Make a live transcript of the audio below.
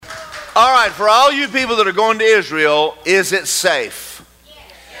All right, for all you people that are going to Israel, is it safe?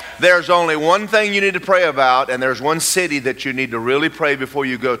 There's only one thing you need to pray about, and there's one city that you need to really pray before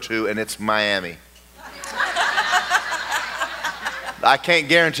you go to, and it's Miami. I can't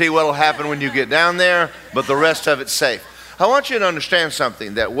guarantee what will happen when you get down there, but the rest of it's safe. I want you to understand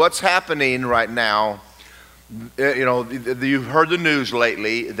something, that what's happening right now, you know, you've heard the news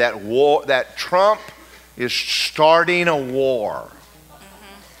lately that Trump is starting a war.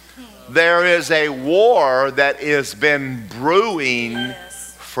 There is a war that has been brewing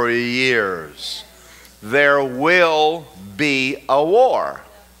for years. There will be a war.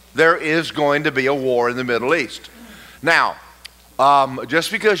 There is going to be a war in the Middle East. Now,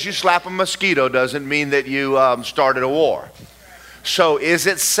 just because you slap a mosquito doesn't mean that you started a war. So is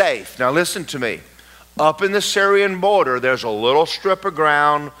it safe? Now listen to me. Up in the Syrian border, there's a little strip of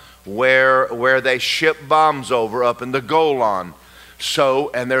ground where they ship bombs over up in the Golan. So,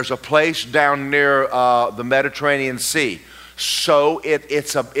 and there's a place down near the Mediterranean Sea. So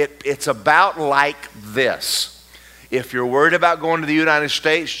it's about like this. If you're worried about going to the United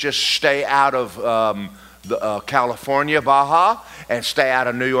States, just stay out of California, Baja, and stay out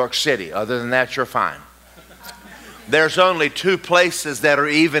of New York City. Other than that, you're fine. There's only two places that are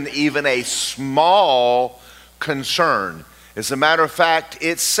even a small concern. As a matter of fact,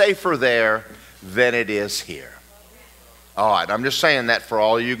 it's safer there than it is here. All right, I'm just saying that for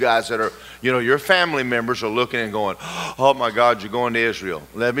all you guys that are, you know, your family members are looking and going, oh my God, you're going to Israel.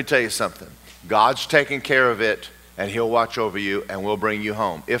 Let me tell you something. God's taking care of it, and He'll watch over you, and we'll bring you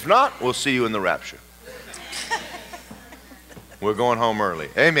home. If not, we'll see you in the rapture. We're going home early.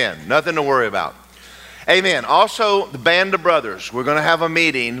 Amen. Nothing to worry about. Amen. Also, the Band of Brothers. We're going to have a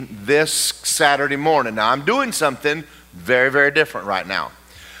meeting this Saturday morning. Now, I'm doing something very, very different right now.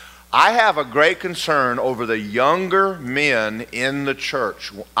 I have a great concern over the younger men in the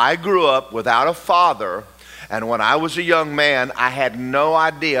church. I grew up without a father, and when I was a young man, I had no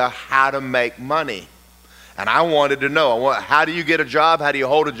idea how to make money. And I wanted to know, how do you get a job? How do you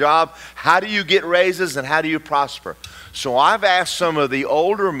hold a job? How do you get raises? And how do you prosper? So I've asked some of the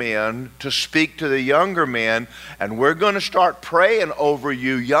older men to speak to the younger men, and we're going to start praying over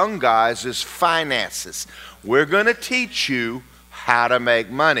you young guys' as finances. We're going to teach you how to make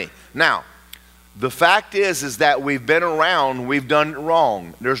money. Now, the fact is that we've been around, we've done it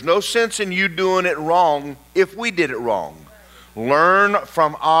wrong. There's no sense in you doing it wrong if we did it wrong. Learn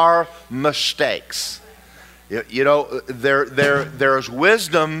from our mistakes. You know, there's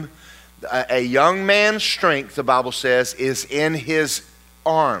wisdom. A young man's strength, the Bible says, is in his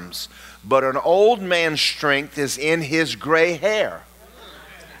arms. But an old man's strength is in his gray hair.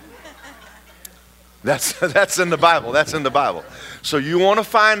 That's in the Bible. That's in the Bible. So you want to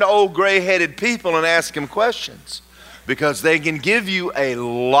find old gray-headed people and ask them questions, because they can give you a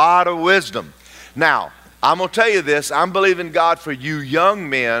lot of wisdom. Now, I'm going to tell you this. I'm believing God for you young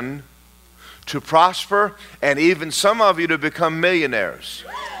men to prosper, and even some of you to become millionaires.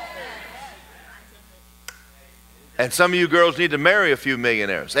 And some of you girls need to marry a few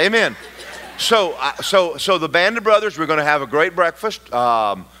millionaires. Amen. So the Band of Brothers, we're going to have a great breakfast.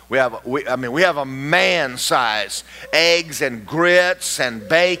 We have a man-size eggs and grits and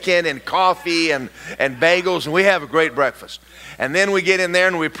bacon and coffee and bagels, and we have a great breakfast. And then we get in there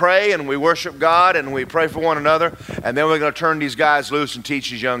and we pray and we worship God and we pray for one another, and then we're going to turn these guys loose and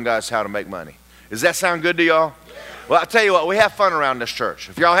teach these young guys how to make money. Does that sound good to y'all? Well, I'll tell you what, we have fun around this church.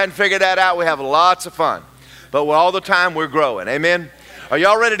 If y'all hadn't figured that out, we have lots of fun. But all the time we're growing. Amen? Are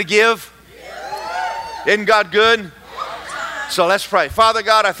y'all ready to give? Isn't God good? So let's pray. Father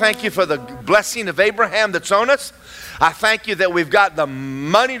God, I thank you for the blessing of Abraham that's on us. I thank you that we've got the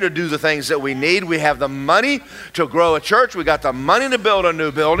money to do the things that we need. We have the money to grow a church. We got the money to build a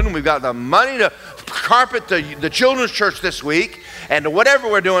new building. We've got the money to carpet the children's church this week and whatever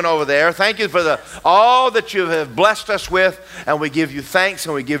we're doing over there. Thank you for all that you have blessed us with, and we give you thanks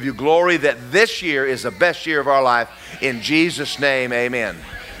and we give you glory that this year is the best year of our life. In Jesus' name, amen.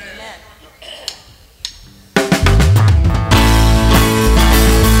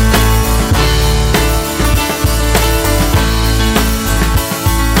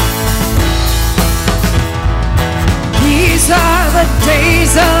 These are the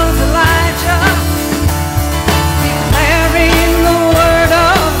days of Elijah, declaring the word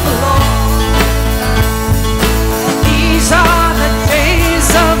of the Lord. These are the days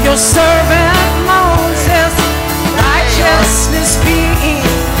of your servant Moses, righteousness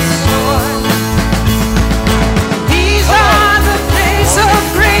being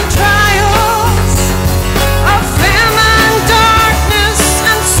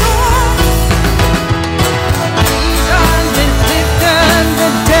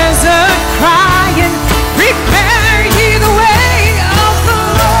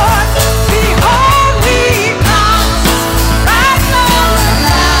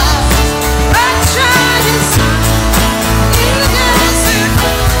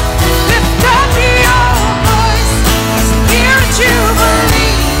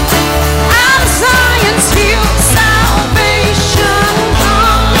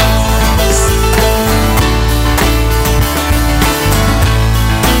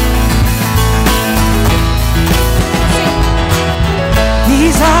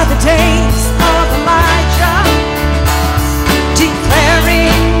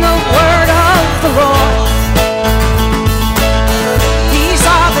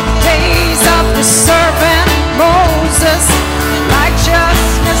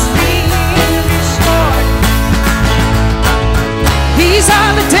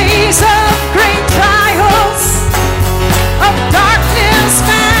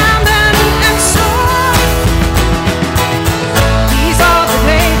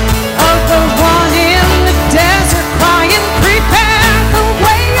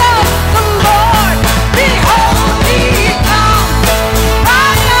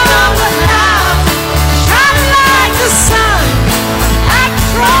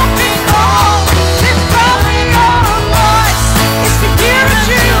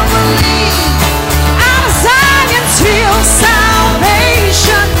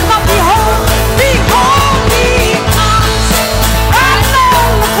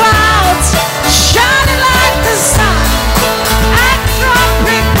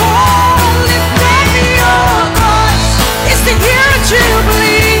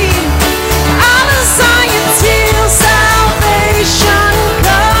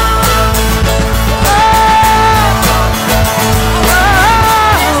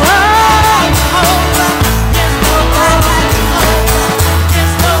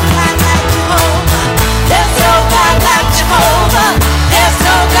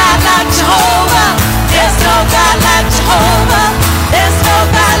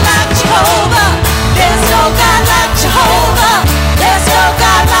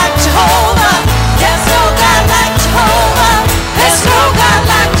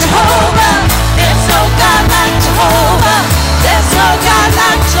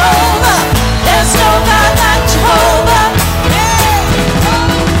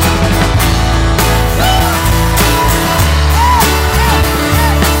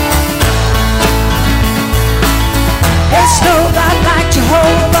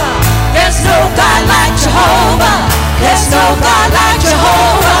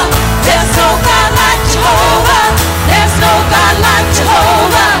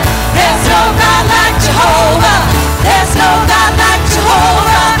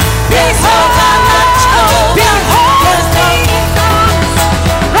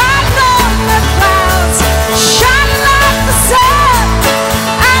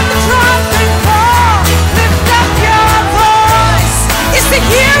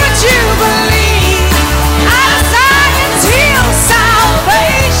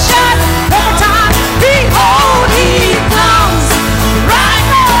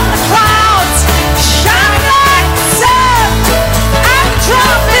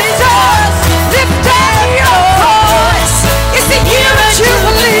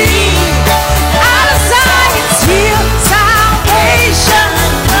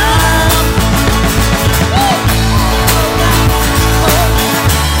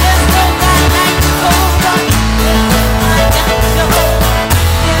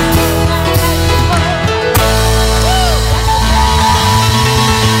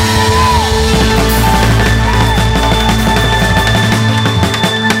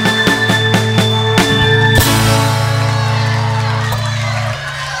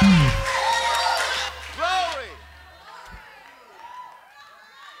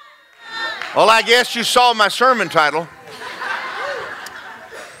Well, I guess you saw my sermon title.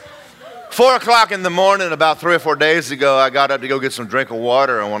 4 o'clock in the morning, about 3 or 4 days ago, I got up to go get some drink of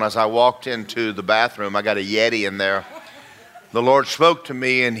water, and as I walked into the bathroom, I got a Yeti in there. The Lord spoke to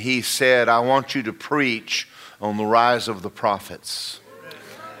me, and He said, I want you to preach on the rise of the prophets.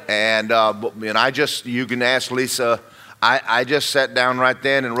 And you can ask Lisa, I just sat down right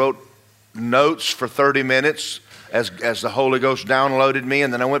then and wrote notes for 30 minutes as the Holy Ghost downloaded me,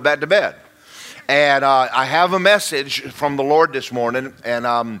 and then I went back to bed. And I have a message from the Lord this morning, and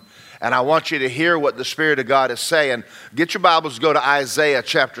I want you to hear what the Spirit of God is saying. Get your Bibles, go to Isaiah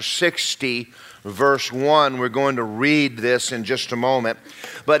chapter 60, verse 1. We're going to read this in just a moment.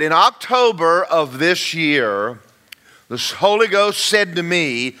 But in October of this year, the Holy Ghost said to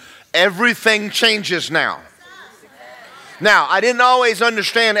me, everything changes now. Now, I didn't always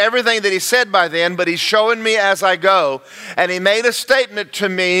understand everything that He said by then, but He's showing me as I go. And He made a statement to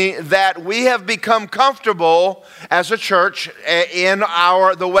me that we have become comfortable as a church in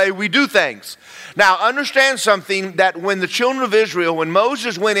the way we do things. Now, understand something, that when the children of Israel, when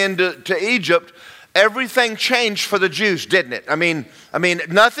Moses went into Egypt, everything changed for the Jews, didn't it? I mean,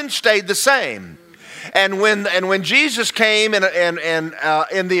 nothing stayed the same. And when Jesus came in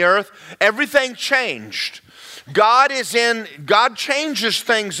the earth, everything changed. God changes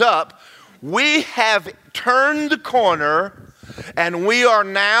things up. We have turned the corner, and we are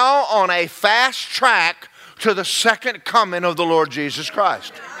now on a fast track to the second coming of the Lord Jesus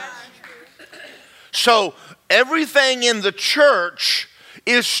Christ. So everything in the church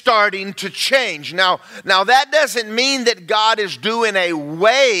is starting to change. Now that doesn't mean that God is doing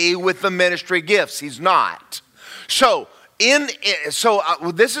away with the ministry gifts. He's not.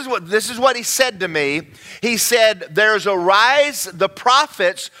 This is what He said to me. He said, there's a rise, the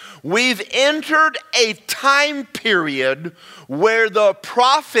prophets, we've entered a time period where the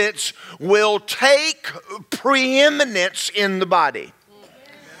prophets will take preeminence in the body.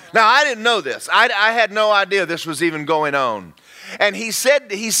 Now, I didn't know this. I had no idea this was even going on. And he said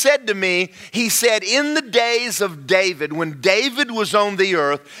to me, in the days of David, when David was on the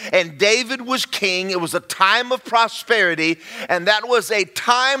earth and David was king, it was a time of prosperity, and that was a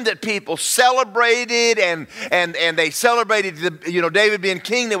time that people celebrated and they celebrated David being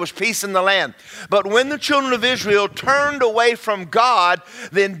king. There was peace in the land. But when the children of Israel turned away from God,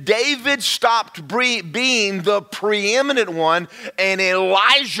 then David stopped being the preeminent one, and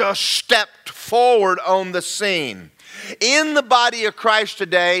Elijah stepped forward on the scene. In the body of Christ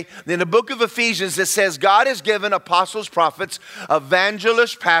today, in the book of Ephesians, it says God has given apostles, prophets,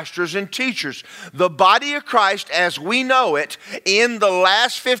 evangelists, pastors, and teachers. The body of Christ, as we know it, in the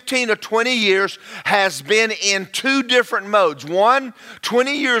last 15 or 20 years, has been in two different modes. One,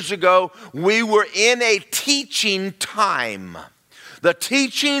 20 years ago, we were in a teaching time. The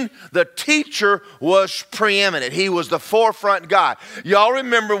teacher was preeminent. He was the forefront guy. Y'all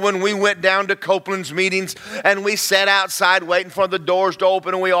remember when we went down to Copeland's meetings and we sat outside waiting for the doors to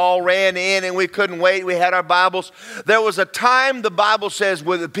open and we all ran in and we couldn't wait. We had our Bibles. There was a time, the Bible says,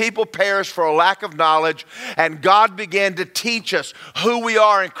 where the people perished for a lack of knowledge, and God began to teach us who we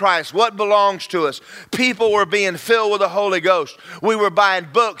are in Christ, what belongs to us. People were being filled with the Holy Ghost. We were buying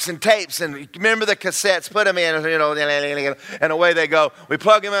books and tapes, and remember the cassettes, put them in, and away they go. We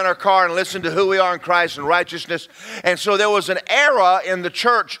plug them in our car and listen to who we are in Christ and righteousness. And so there was an era in the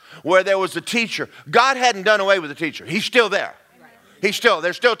church where there was a teacher. God hadn't done away with the teacher. He's still there. There's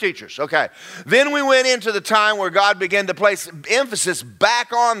still teachers. Okay. Then we went into the time where God began to place emphasis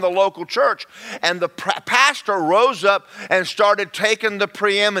back on the local church, and the pastor rose up and started taking the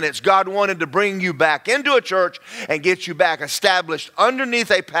preeminence. God wanted to bring you back into a church and get you back established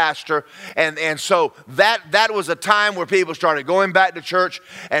underneath a pastor, and so that was a time where people started going back to church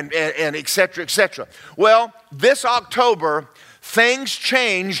and et cetera, et cetera. Well, this October, things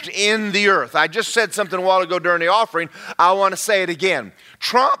changed in the earth. I just said something a while ago during the offering. I want to say it again.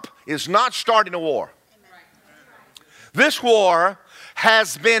 Trump is not starting a war. This war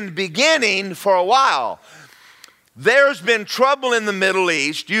has been beginning for a while. There's been trouble in the Middle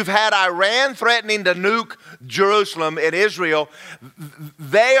East. You've had Iran threatening to nuke Jerusalem and Israel.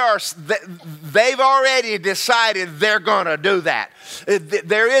 They've already decided they're going to do that.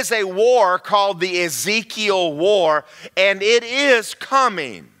 There is a war called the Ezekiel War, and it is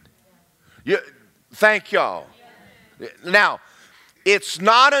coming. Thank y'all. Now, it's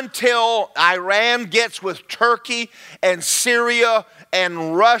not until Iran gets with Turkey and Syria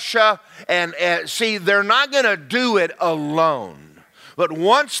and Russia, and see, they're not going to do it alone. But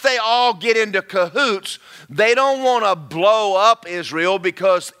once they all get into cahoots, they don't want to blow up Israel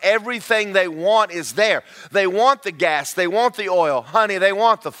because everything they want is there. They want the gas, they want the oil, honey, they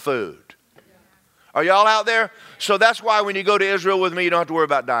want the food. Are y'all out there? So that's why when you go to Israel with me, you don't have to worry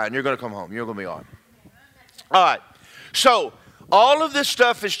about dying. You're going to come home. You're going to be on. All right. So all of this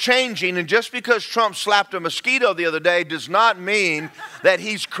stuff is changing, and just because Trump slapped a mosquito the other day does not mean that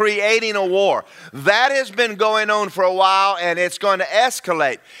he's creating a war. That has been going on for a while, and it's going to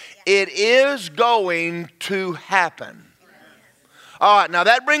escalate. It is going to happen. All right, now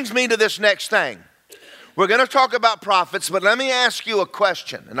that brings me to this next thing. We're going to talk about prophets, but let me ask you a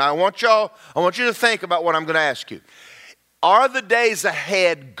question, and I want you to think about what I'm going to ask you. Are the days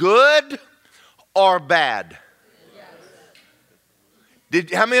ahead good or bad?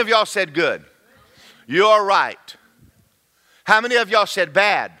 How many of y'all said good? You're right. How many of y'all said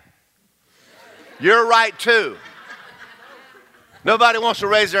bad? You're right too. Nobody wants to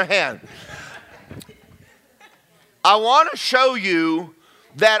raise their hand. I want to show you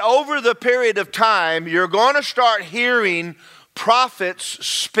that over the period of time, you're going to start hearing prophets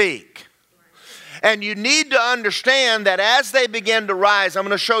speak. And you need to understand that as they begin to rise, I'm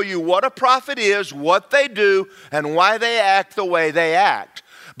going to show you what a prophet is, what they do, and why they act the way they act.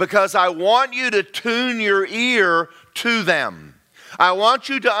 Because I want you to tune your ear to them. I want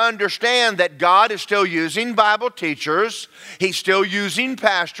you to understand that God is still using Bible teachers. He's still using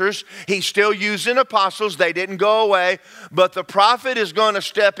pastors. He's still using apostles. They didn't go away. But the prophet is going to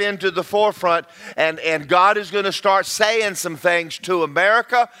step into the forefront, and God is going to start saying some things to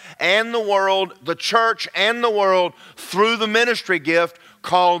America and the world, the church and the world, through the ministry gift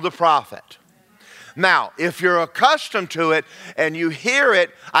called the prophet. Now, if you're accustomed to it and you hear it,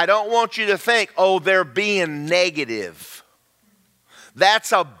 I don't want you to think, oh, they're being negative.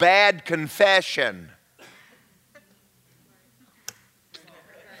 That's a bad confession.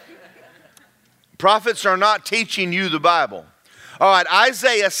 Prophets are not teaching you the Bible. All right,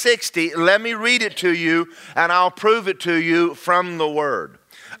 Isaiah 60, let me read it to you and I'll prove it to you from the Word.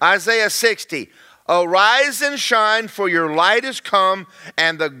 Isaiah 60, arise and shine, for your light is come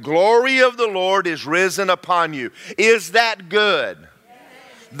and the glory of the Lord is risen upon you. Is that good?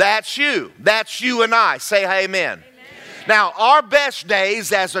 Yes. That's you. That's you and I. Say amen. Now, our best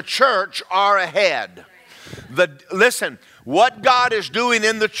days as a church are ahead. Listen, what God is doing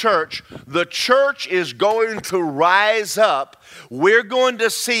in the church is going to rise up. We're going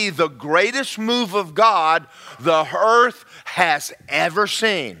to see the greatest move of God the earth has ever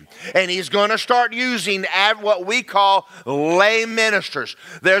seen. And He's going to start using what we call lay ministers.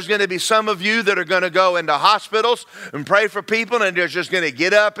 There's going to be some of you that are going to go into hospitals and pray for people, and they're just going to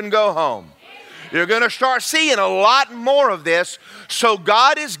get up and go home. You're going to start seeing a lot more of this. So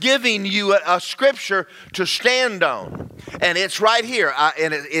God is giving you a scripture to stand on. And it's right here.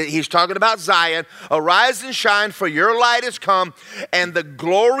 He's talking about Zion. Arise and shine, for your light is come, and the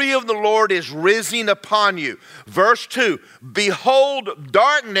glory of the Lord is risen upon you. Verse 2, behold,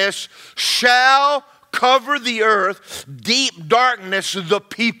 darkness shall cover the earth, deep darkness the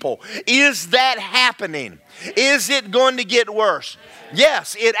people. Is that happening? Is it going to get worse?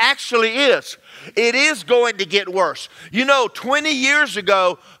 Yes, it actually is. It is going to get worse. You know, 20 years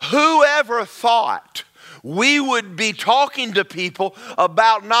ago, whoever thought we would be talking to people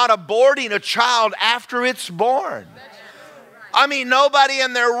about not aborting a child after it's born? I mean, nobody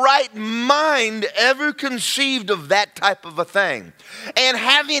in their right mind ever conceived of that type of a thing. And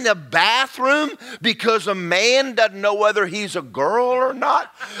having a bathroom because a man doesn't know whether he's a girl or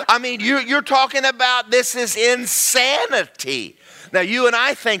not. I mean, you're talking about this is insanity. Now, you and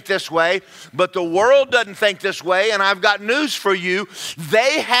I think this way, but the world doesn't think this way, and I've got news for you.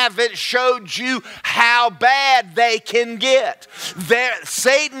 They haven't showed you how bad they can get.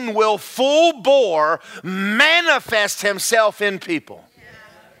 Satan will full bore manifest himself in people.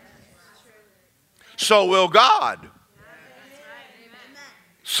 So will God.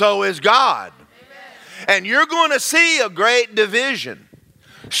 So is God. And you're going to see a great division.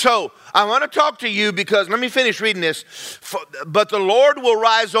 So I want to talk to you because, let me finish reading this. But the Lord will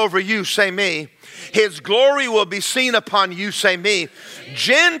rise over you, say me. His glory will be seen upon you, say me.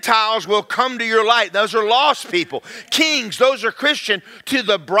 Gentiles will come to your light. Those are lost people. Kings, those are Christian, to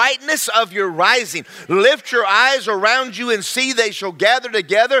the brightness of your rising. Lift your eyes around you and see, they shall gather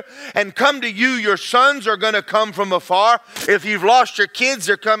together and come to you. Your sons are going to come from afar. If you've lost your kids,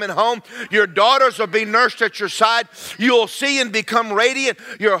 they're coming home. Your daughters will be nursed at your side. You'll see and become radiant.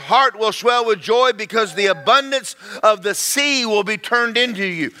 Your heart will swell with joy because the abundance of the sea will be turned into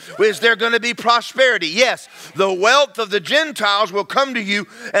you. Is there going to be prosperity? Yes. The wealth of the Gentiles will come to you,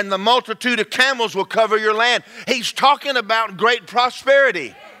 and the multitude of camels will cover your land. He's talking about great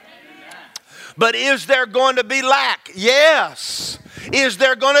prosperity. But is there going to be lack? Yes. Is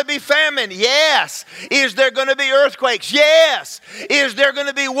there going to be famine? Yes. Is there going to be earthquakes? Yes. Is there going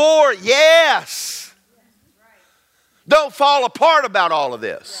to be war? Yes. Don't fall apart about all of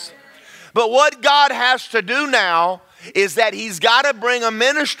this. But what God has to do now is that he's got to bring a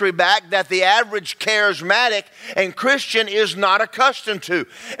ministry back that the average charismatic and Christian is not accustomed to.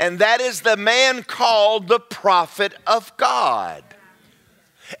 And that is the man called the prophet of God.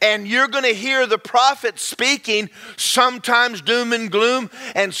 And you're going to hear the prophet speaking, sometimes doom and gloom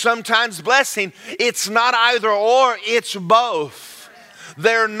and sometimes blessing. It's not either or, it's both.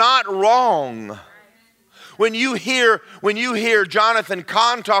 They're not wrong. When you hear Jonathan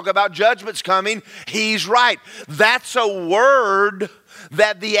Cahn talk about judgments coming, he's right. That's a word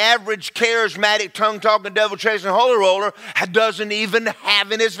that the average charismatic, tongue-talking, devil-chasing holy roller doesn't even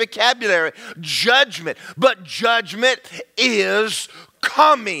have in his vocabulary. Judgment. But judgment is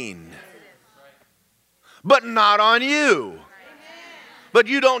coming. But not on you. But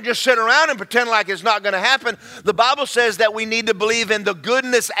you don't just sit around and pretend like it's not going to happen. The Bible says that we need to believe in the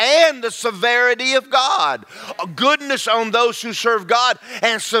goodness and the severity of God. Goodness on those who serve God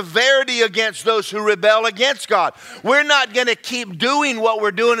and severity against those who rebel against God. We're not going to keep doing what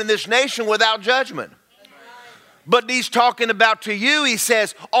we're doing in this nation without judgment. But he's talking about to you, he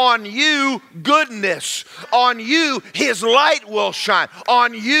says, on you, goodness. On you, his light will shine.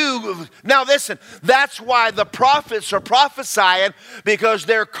 On you. Now listen, that's why the prophets are prophesying, because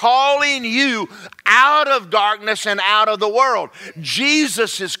they're calling you out of darkness and out of the world.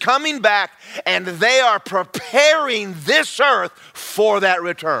 Jesus is coming back, and they are preparing this earth for that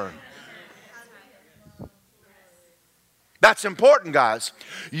return. That's important, guys.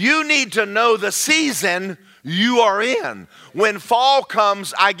 You need to know the season you are in. When fall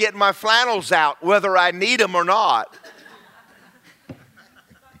comes, I get my flannels out, whether I need them or not,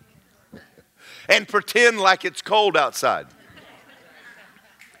 and pretend like it's cold outside.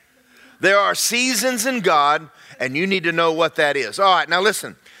 There are seasons in God, and you need to know what that is. All right, now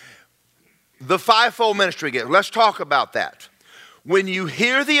listen. The fivefold ministry gift. Let's talk about that. When you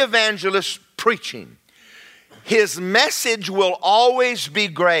hear the evangelist preaching, his message will always be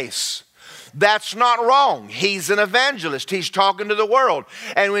grace. That's not wrong. He's an evangelist. He's talking to the world.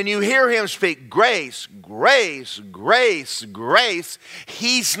 And when you hear him speak grace, grace, grace, grace,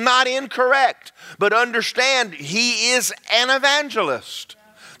 he's not incorrect. But understand, he is an evangelist.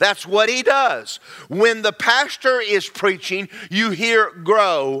 That's what he does. When the pastor is preaching, you hear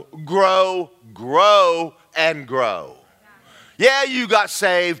grow, grow, grow, and grow. Yeah, you got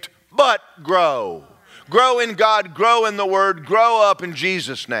saved, but grow. Grow in God, grow in the Word, grow up in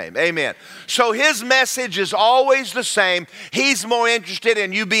Jesus' name. Amen. So his message is always the same. He's more interested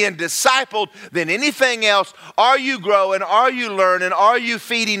in you being discipled than anything else. Are you growing? Are you learning? Are you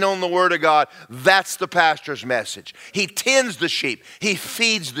feeding on the Word of God? That's the pastor's message. He tends the sheep. He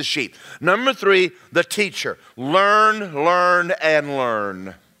feeds the sheep. Number 3, the teacher. Learn, learn, and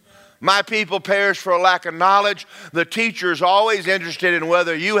learn. My people perish for a lack of knowledge. The teacher is always interested in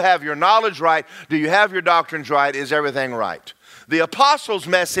whether you have your knowledge right. Do you have your doctrines right? Is everything right? The apostles'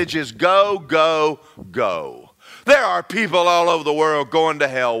 message is go, go, go. There are people all over the world going to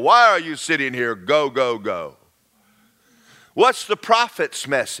hell. Why are you sitting here? Go, go, go. What's the prophet's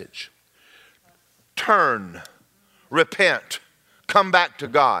message? Turn, repent, come back to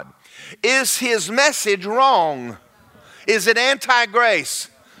God. Is his message wrong? Is it anti-grace?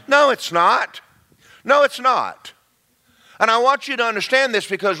 No, it's not. No, it's not. And I want you to understand this,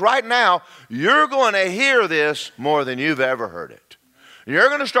 because right now, you're going to hear this more than you've ever heard it. You're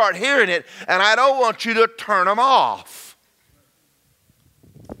going to start hearing it, and I don't want you to turn them off.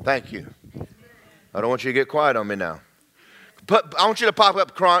 Thank you. I don't want you to get quiet on me now. I want you to pop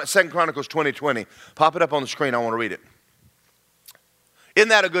up 2 Chronicles 20:20. Pop it up on the screen. I want to read it. Isn't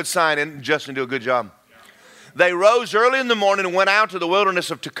that a good sign? And Justin do a good job. They rose early in the morning and went out to the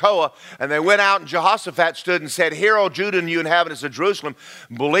wilderness of Tekoa. And they went out, and Jehoshaphat stood and said, Hear, O Judah, and you inhabitants of Jerusalem,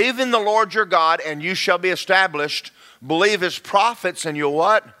 believe in the Lord your God, and you shall be established. Believe his prophets, and you'll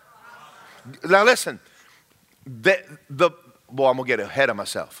what? Now listen. Boy, I'm going to get ahead of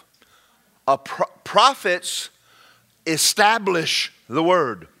myself. Prophets establish the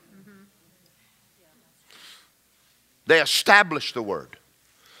word. They establish the word.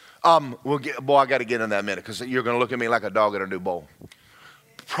 I got to get in that in a minute, because you're going to look at me like a dog at a new bowl.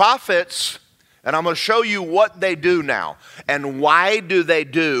 Prophets, and I'm going to show you what they do now, and why do they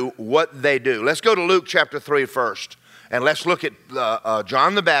do what they do. Let's go to Luke chapter 3 first, and let's look at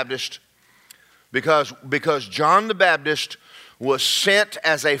John the Baptist, because John the Baptist was sent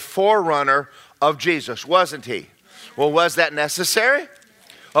as a forerunner of Jesus, wasn't he? Well, was that necessary?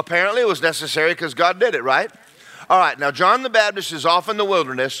 Apparently it was necessary, because God did it, right? All right, now John the Baptist is off in the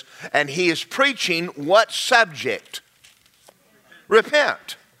wilderness, and he is preaching what subject?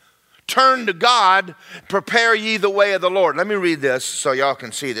 Repent. turn to God, prepare ye the way of the Lord. Let me read this so y'all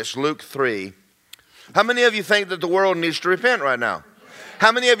can see this. Luke 3. How many of you think that the world needs to repent right now?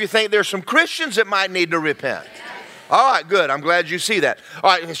 How many of you think there's some Christians that might need to repent? All right, good. I'm glad you see that. All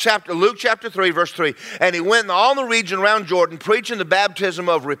right, Luke chapter 3, verse 3. And he went in all the region around Jordan, preaching the baptism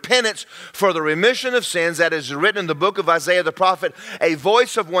of repentance for the remission of sins, that is written in the book of Isaiah the prophet, a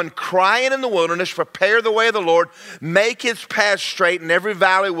voice of one crying in the wilderness, prepare the way of the Lord, make his path straight, and every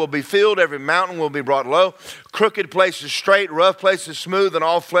valley will be filled, every mountain will be brought low, crooked places straight, rough places smooth, and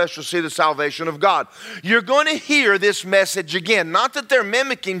all flesh will see the salvation of God. You're going to hear this message again. Not that they're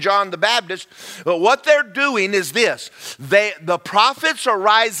mimicking John the Baptist, but what they're doing is this. The prophets are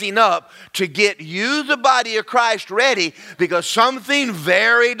rising up to get you, the body of Christ, ready because something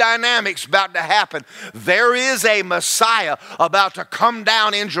very dynamic's about to happen. There is a Messiah about to come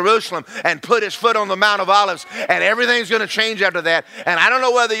down in Jerusalem and put his foot on the Mount of Olives, and everything's going to change after that. And I don't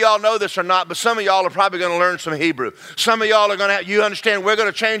know whether y'all know this or not, but some of y'all are probably going to learn some Hebrew. Some of y'all are going to, you understand, we're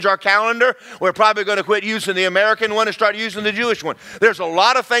going to change our calendar. We're probably going to quit using the American one and start using the Jewish one. There's a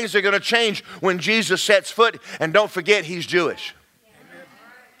lot of things that are going to change when Jesus sets foot, and don't forget, he's Jewish.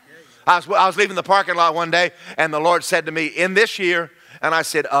 I was leaving the parking lot one day, and the Lord said to me, in this year, and I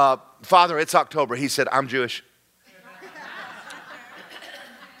said, Father, it's October. He said, I'm Jewish.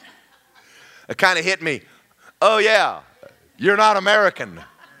 It kind of hit me. Oh, yeah, you're not American.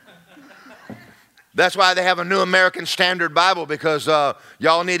 That's why they have a New American Standard Bible, because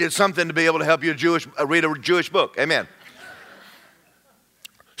y'all needed something to be able to help you read a Jewish book. Amen.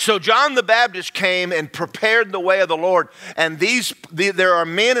 So John the Baptist came and prepared the way of the Lord. And there are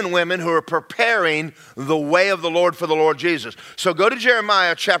men and women who are preparing the way of the Lord for the Lord Jesus. So go to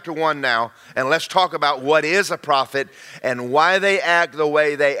Jeremiah chapter 1 now, and let's talk about what is a prophet and why they act the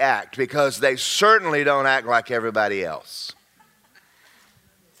way they act, because they certainly don't act like everybody else.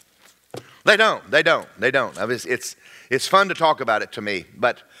 They don't. I mean, it's fun to talk about it to me,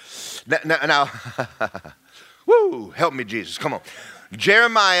 but now woo, help me, Jesus, come on.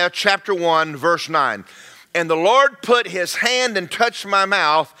 Jeremiah chapter 1, verse 9. And the Lord put his hand and touched my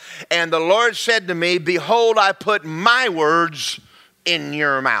mouth, and the Lord said to me, behold, I put my words in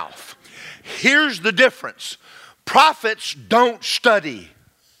your mouth. Here's the difference. Prophets don't study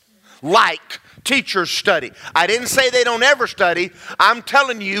like teachers study. I didn't say they don't ever study. I'm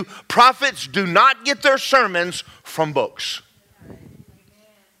telling you, prophets do not get their sermons from books.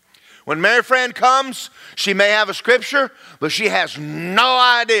 When Mary Fran comes, she may have a scripture, but she has no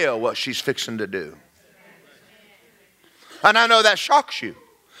idea what she's fixing to do. And I know that shocks you.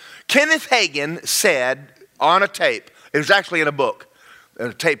 Kenneth Hagin said on a tape, it was actually in a book,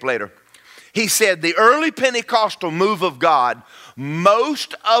 a tape later, he said the early Pentecostal move of God,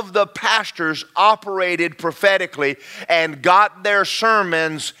 most of the pastors operated prophetically and got their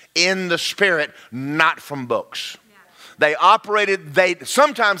sermons in the Spirit, not from books. They operated,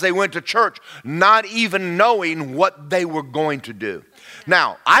 sometimes they went to church not even knowing what they were going to do.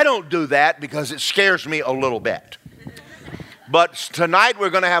 Now, I don't do that because it scares me a little bit. But tonight we're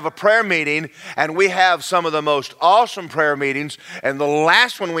going to have a prayer meeting, and we have some of the most awesome prayer meetings. And the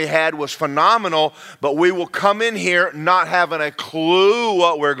last one we had was phenomenal, but we will come in here not having a clue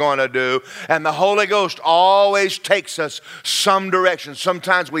what we're going to do. And the Holy Ghost always takes us some direction.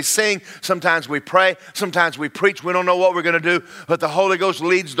 Sometimes we sing, sometimes we pray, sometimes we preach. We don't know what we're going to do, but the Holy Ghost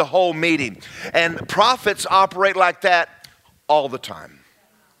leads the whole meeting. And prophets operate like that all the time.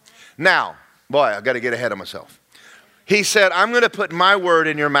 Now, boy, I got to get ahead of myself. He said, I'm going to put my word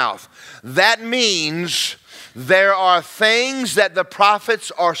in your mouth. That means there are things that the prophets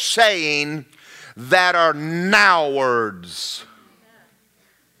are saying that are now words.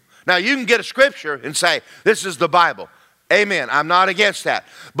 Now, you can get a scripture and say, this is the Bible. Amen. I'm not against that.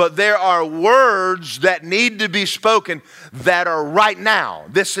 But there are words that need to be spoken that are right now.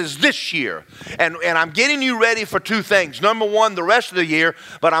 This is this year. And I'm getting you ready for two things. Number one, the rest of the year.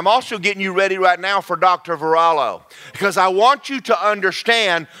 But I'm also getting you ready right now for Dr. Varallo. Because I want you to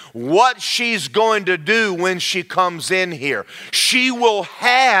understand what she's going to do when she comes in here. She will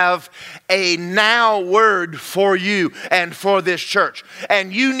have a now word for you and for this church.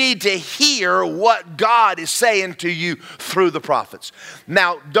 And you need to hear what God is saying to you through the prophets.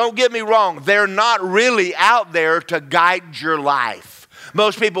 Now, don't get me wrong. They're not really out there to guide your life.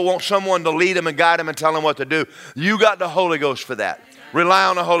 Most people want someone to lead them and guide them and tell them what to do. You got the Holy Ghost for that. Rely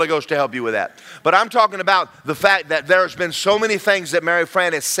on the Holy Ghost to help you with that. But I'm talking about the fact that there's been so many things that Mary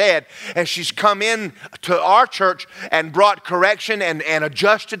Fran has said, and she's come in to our church and brought correction and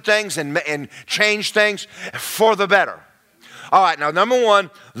adjusted things and changed things for the better. All right, now number one,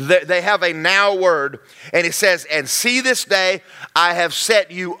 they have a now word, and it says, and see this day I have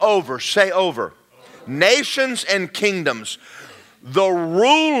set you over, say over, nations and kingdoms. The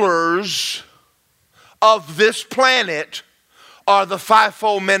rulers of this planet are the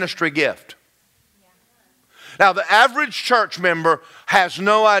fivefold ministry gift. Now, the average church member has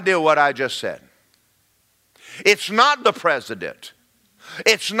no idea what I just said. It's not the president.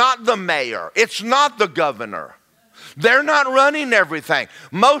 It's not the mayor. It's not the governor. They're not running everything.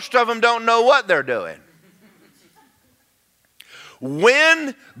 Most of them don't know what they're doing.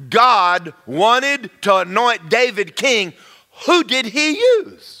 When God wanted to anoint David king, who did he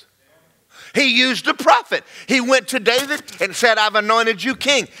use? He used a prophet. He went to David and said, I've anointed you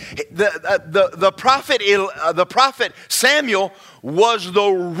king. The prophet Samuel was the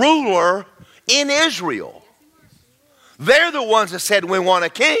ruler in Israel. They're the ones that said, we want a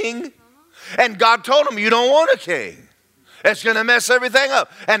king. And God told them, you don't want a king. It's going to mess everything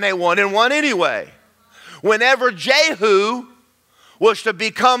up. And they wanted one anyway. Whenever Jehu was to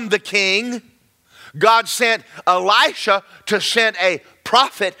become the king, God sent Elisha to send a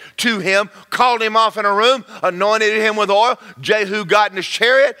prophet to him, called him off in a room, anointed him with oil. Jehu got in his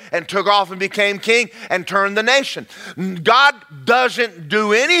chariot and took off and became king and turned the nation. God doesn't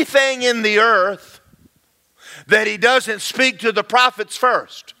do anything in the earth that he doesn't speak to the prophets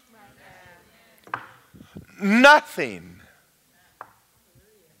first. Nothing.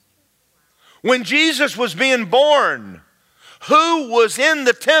 When Jesus was being born, who was in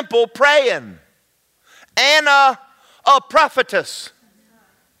the temple praying? Anna, a prophetess.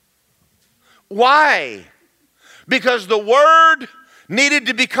 Why? Because the Word needed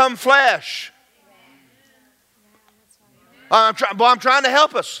to become flesh. I'm trying to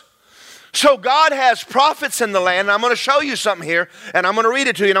help us. So God has prophets in the land. And I'm going to show you something here, and I'm going to read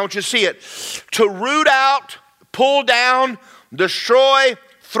it to you, and I want you to see it. To root out, pull down, destroy,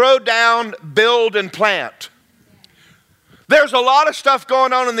 throw down, build, and plant. There's a lot of stuff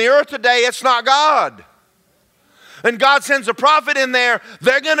going on in the earth today. It's not God. And God sends a prophet in there,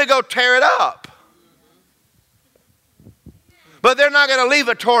 they're going to go tear it up. But they're not going to leave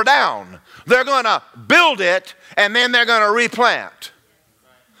it tore down. They're going to build it, and then they're going to replant.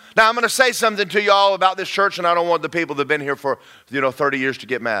 Now, I'm going to say something to you all about this church, and I don't want the people that have been here for 30 years to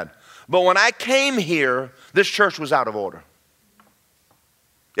get mad. But when I came here, this church was out of order.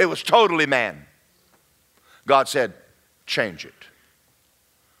 It was totally man. God said, change it.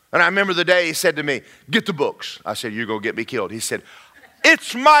 And I remember the day he said to me, get the books. I said, you're going to get me killed. He said,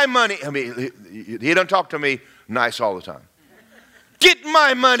 it's my money. I mean, he doesn't talk to me nice all the time. Get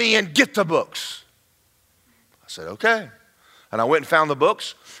my money and get the books. I said, okay. And I went and found the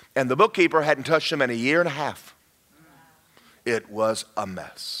books, and the bookkeeper hadn't touched them in a year and a half. It was a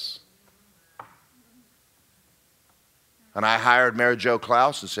mess. And I hired Mary Jo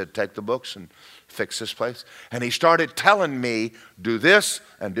Klaus and said, take the books and fix this place. And he started telling me, do this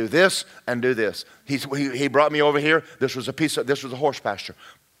and do this and do this. He brought me over here. This was a horse pasture.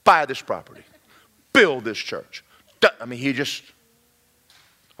 Buy this property. Build this church. I mean,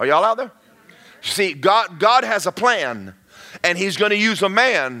 are y'all out there? See, God has a plan, and he's going to use a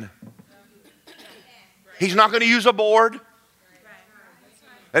man. He's not going to use a board.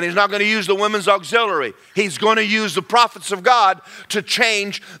 And he's not going to use the women's auxiliary. He's going to use the prophets of God to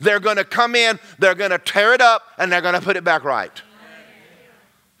change. They're going to come in, they're going to tear it up, and they're going to put it back right.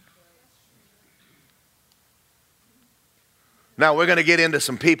 Now, we're going to get into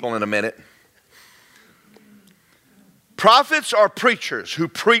some people in a minute. Prophets are preachers who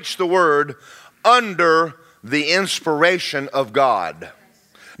preach the word under the inspiration of God.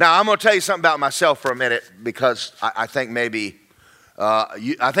 Now, I'm going to tell you something about myself for a minute, because I think maybe...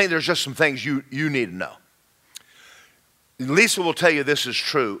 I think there's just some things you need to know. Lisa will tell you this is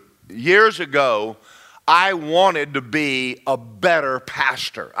true. Years ago, I wanted to be a better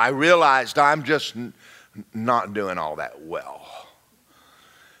pastor. I realized I'm just not doing all that well.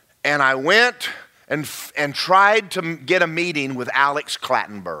 And I went and tried to get a meeting with Alex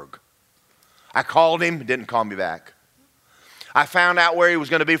Clattenburg. I called him, didn't call me back. I found out where he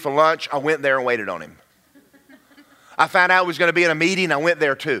was going to be for lunch. I went there and waited on him. I found out he was going to be in a meeting. I went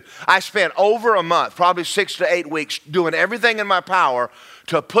there too. I spent over a month, probably 6 to 8 weeks, doing everything in my power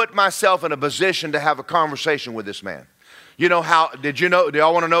to put myself in a position to have a conversation with this man. You know how, do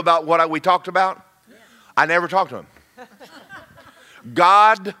y'all want to know about what we talked about? Yeah. I never talked to him.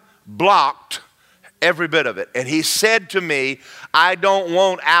 God blocked every bit of it. And he said to me, I don't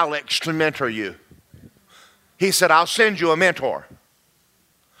want Alex to mentor you. He said, I'll send you a mentor.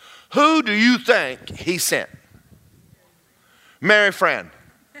 Who do you think he sent? Mary Fran.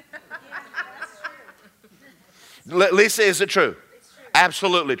 Lisa, is it true?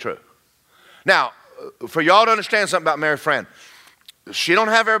 Absolutely true. Now, for y'all to understand something about Mary Fran, she don't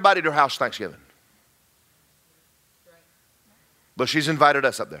have everybody to her house Thanksgiving. But she's invited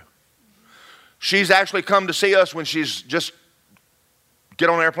us up there. She's actually come to see us when she's just get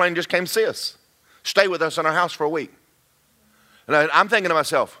on an airplane and just came to see us. Stay with us in our house for a week. And I'm thinking to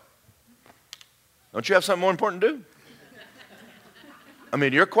myself, don't you have something more important to do? I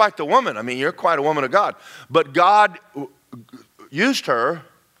mean, you're quite the woman. I mean, you're quite a woman of God. But God used her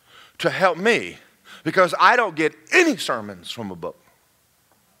to help me because I don't get any sermons from a book.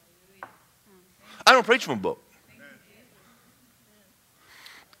 I don't preach from a book.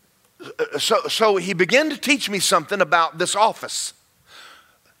 So he began to teach me something about this office.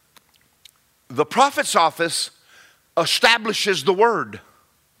 The prophet's office establishes the word.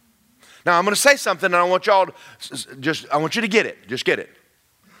 Now I'm going to say something and I want y'all to I want you to get it. Just get it.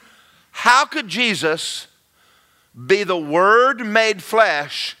 How could Jesus be the Word made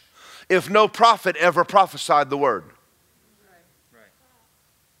flesh if no prophet ever prophesied the Word?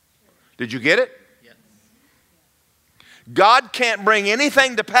 Did you get it? Yes. God can't bring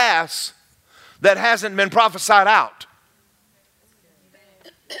anything to pass that hasn't been prophesied out.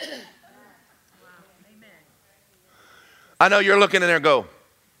 I know you're looking in there and go,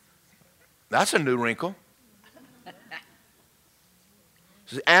 that's a new wrinkle.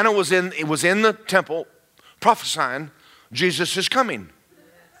 Anna was in the temple prophesying Jesus is coming.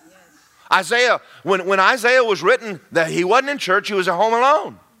 Isaiah, when Isaiah was written, that he wasn't in church, he was at home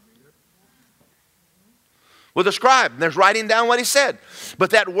alone with a scribe. And there's writing down what he said.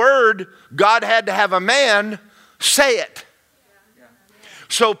 But that word, God had to have a man say it.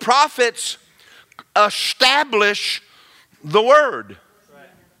 So prophets establish the word.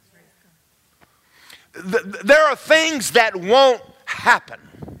 There are things that won't happen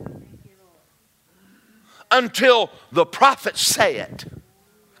until the prophets say it.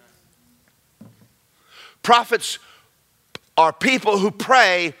 Prophets are people who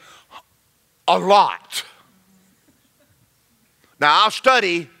pray a lot. Now I'll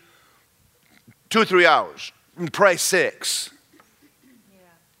study 2 or 3 hours and pray 6.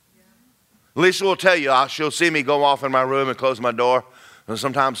 Lisa will tell you, she'll see me go off in my room and close my door, and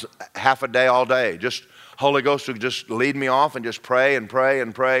sometimes half a day, all day. Just Holy Ghost would just lead me off and just pray and pray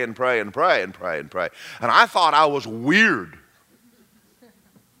and pray and pray and pray and pray and pray. And I thought I was weird.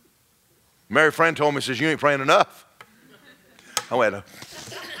 Mary Fran told me, says, you ain't praying enough. I went,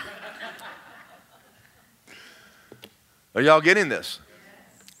 are y'all getting this?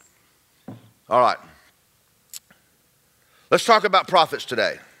 All right. Let's talk about prophets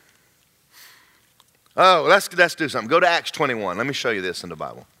today. Oh, let's do something. Go to Acts 21. Let me show you this in the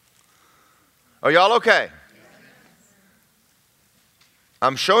Bible. Are y'all okay?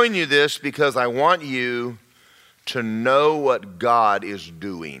 I'm showing you this because I want you to know what God is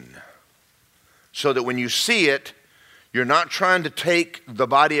doing. So that when you see it, you're not trying to take the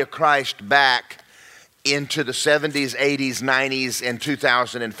body of Christ back into the 70s, 80s, 90s, and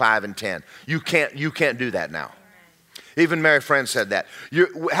 2005 and 10. You can't do that now. Even Mary Fran said that.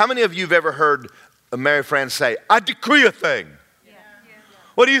 How many of you have ever heard Mary Fran say, I decree a thing? Yeah.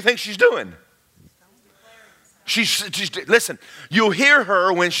 What do you think she's doing? Listen, you'll hear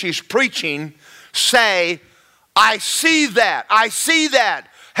her when she's preaching say, I see that,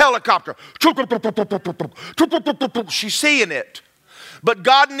 helicopter. She's seeing it. But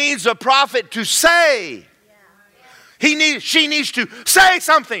God needs a prophet to say. She needs to say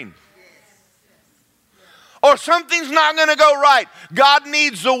something. Or something's not going to go right. God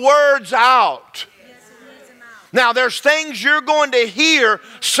needs the words out. Now, there's things you're going to hear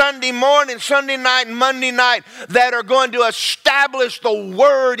Sunday morning, Sunday night, and Monday night that are going to establish the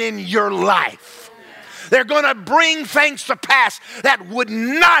word in your life. They're going to bring things to pass that would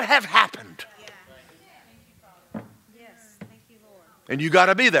not have happened. And you got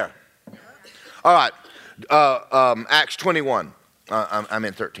to be there. All right. Acts 21. I'm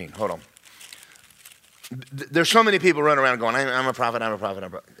in 13. Hold on. There's so many people running around going, I'm a prophet, I'm a prophet,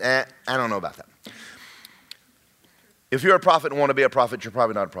 I'm a prophet. I don't know about that. If you're a prophet and want to be a prophet, you're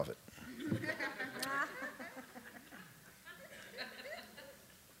probably not a prophet.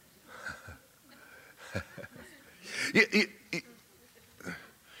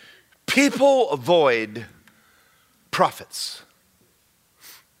 People avoid prophets.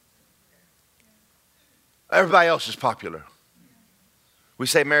 Everybody else is popular. We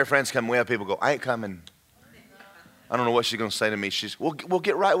say, Mary Fran's coming. We have people go, I ain't coming. I don't know what she's going to say to me. We'll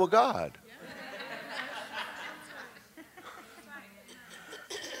get right with God.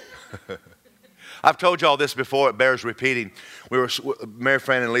 I've told you all this before. It bears repeating. Mary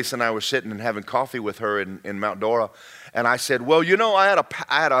Fran and Lisa and I were sitting and having coffee with her in Mount Dora. And I said, well, you know, I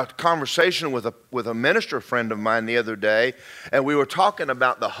had a conversation with a minister friend of mine the other day. And we were talking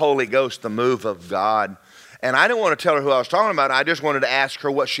about the Holy Ghost, the move of God. And I didn't want to tell her who I was talking about. I just wanted to ask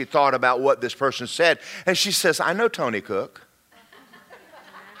her what she thought about what this person said. And she says, I know Tony Cook.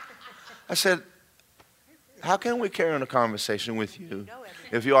 I said, how can we carry on a conversation with you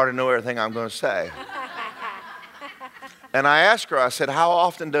if you already know everything I'm going to say? And I asked her, I said, how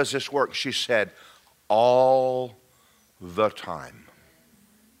often does this work? She said, all the time.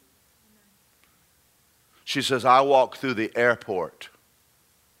 She says, I walk through the airport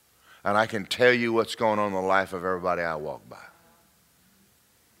and I can tell you what's going on in the life of everybody I walk by.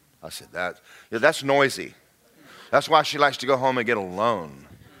 I said, that's noisy. That's why she likes to go home and get alone.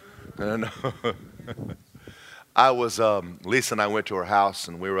 Lisa and I went to her house,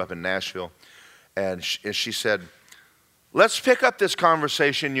 and we were up in Nashville, and she said, let's pick up this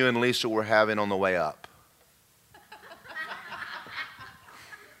conversation you and Lisa were having on the way up.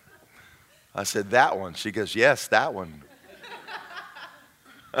 I said, that one? She goes, yes, that one.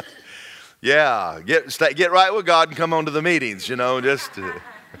 Yeah, get right with God and come on to the meetings, you know, just.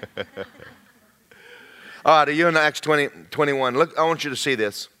 All right, are you in Acts 21? Look, I want you to see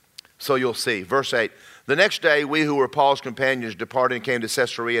this so you'll see. Verse 8. The next day, we who were Paul's companions departed and came to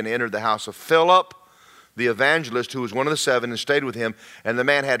Caesarea and entered the house of Philip, the evangelist, who was one of the 7, and stayed with him. And the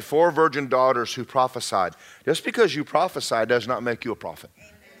man had 4 virgin daughters who prophesied. Just because you prophesy does not make you a prophet.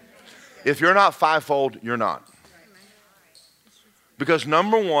 If you're not fivefold, you're not. Because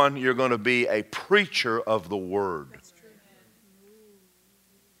number one, you're going to be a preacher of the word.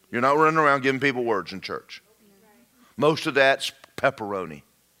 You're not running around giving people words in church. Most of that's pepperoni.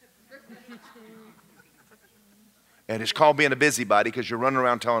 And it's called being a busybody because you're running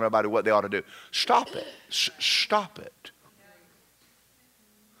around telling everybody what they ought to do. Stop it. Stop it.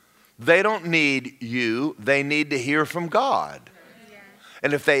 They don't need you. They need to hear from God.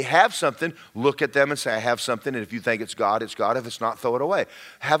 And if they have something, look at them and say, I have something. And if you think it's God, it's God. If it's not, throw it away.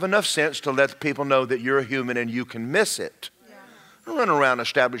 Have enough sense to let people know that you're a human and you can miss it. Don't run around and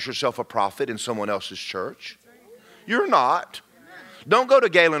establish yourself a prophet in someone else's church. You're not. Don't go to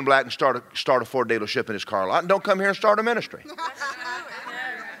Galen Black and start a Ford dealership in his car lot. And don't come here and start a ministry.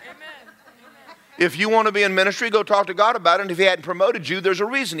 If you want to be in ministry, go talk to God about it. And if he hadn't promoted you, there's a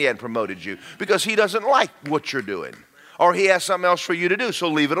reason he hadn't promoted you. Because he doesn't like what you're doing. Or he has something else for you to do, so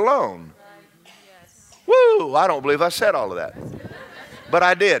leave it alone. Woo, I don't believe I said all of that. But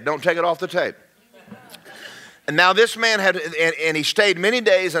I did. Don't take it off the tape. And now this man and he stayed many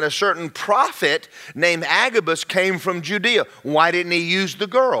days, and a certain prophet named Agabus came from Judea. Why didn't he use the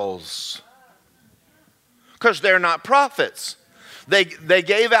girls? Because they're not prophets. They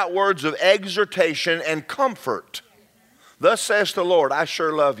gave out words of exhortation and comfort. Thus says the Lord, I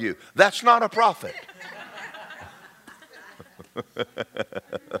sure love you. That's not a prophet.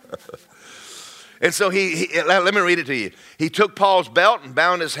 And so let me read it to you. He took Paul's belt and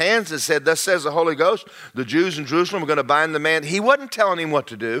bound his hands and said, thus says the Holy Ghost, the Jews in Jerusalem are going to bind the man. He wasn't telling him what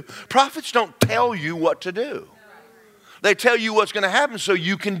to do. Prophets don't tell you what to do. They tell you what's going to happen so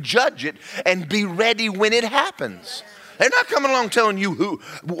you can judge it and be ready when it happens. They're not coming along telling you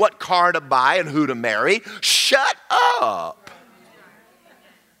what car to buy and who to marry. Shut up.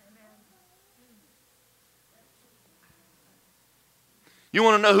 You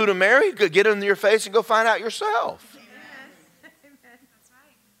want to know who to marry? Get in your face and go find out yourself. Amen. That's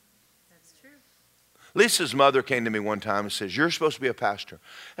right. That's true. Lisa's mother came to me one time and says, you're supposed to be a pastor.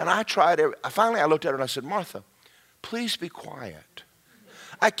 And I tried. Finally, I looked at her and I said, Martha, please be quiet.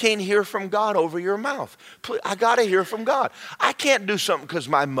 I can't hear from God over your mouth. Please, I got to hear from God. I can't do something because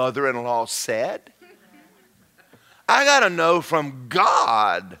my mother-in-law said. I got to know from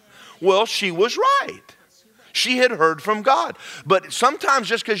God. Well, she was right. She had heard from God. But sometimes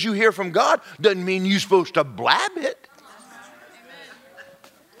just because you hear from God doesn't mean you're supposed to blab it.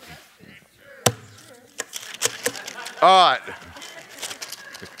 All right.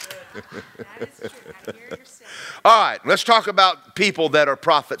 All right, let's talk about people that are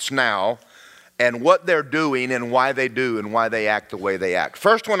prophets now and what they're doing and why they do and why they act the way they act.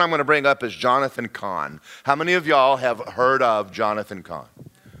 First one I'm going to bring up is Jonathan Cahn. How many of y'all have heard of Jonathan Cahn?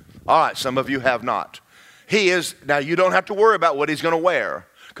 All right, some of you have not. He is, now you don't have to worry about what he's going to wear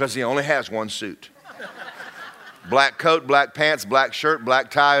because he only has one suit. Black coat, black pants, black shirt,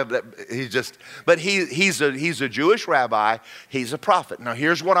 black tie. He's a Jewish rabbi. He's a prophet. Now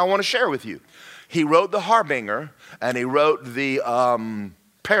here's what I want to share with you. He wrote the Harbinger and he wrote the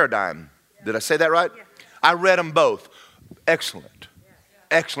Paradigm. Did I say that right? I read them both. Excellent.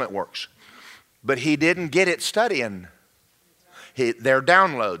 Excellent works. But he didn't get it studying. They're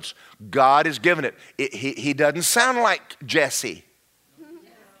downloads. God has given it. He doesn't sound like Jesse.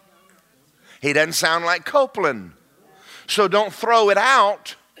 He doesn't sound like Copeland. So don't throw it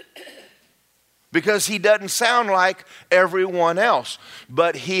out because he doesn't sound like everyone else.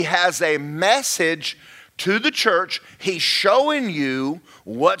 But he has a message to the church. He's showing you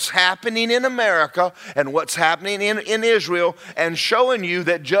what's happening in America and what's happening in Israel, and showing you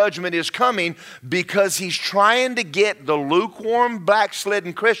that judgment is coming, because he's trying to get the lukewarm,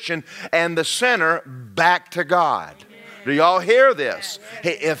 backslidden Christian and the sinner back to God. Do y'all hear this?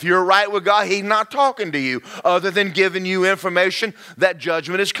 If you're right with God, he's not talking to you other than giving you information that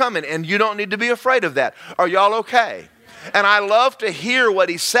judgment is coming, and you don't need to be afraid of that. Are y'all okay? And I love to hear what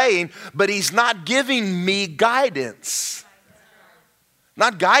he's saying, but he's not giving me guidance.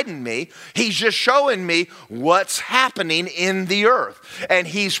 Not guiding me. He's just showing me what's happening in the earth. And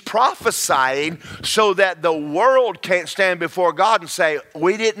he's prophesying so that the world can't stand before God and say,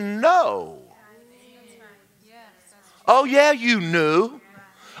 we didn't know. Oh yeah, you knew.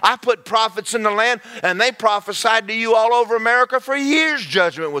 I put prophets in the land and they prophesied to you all over America for years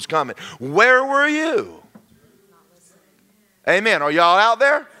judgment was coming. Where were you? Amen. Are y'all out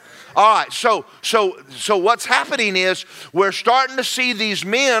there? All right, so what's happening is we're starting to see these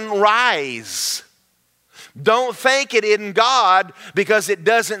men rise. Don't think it isn't God because it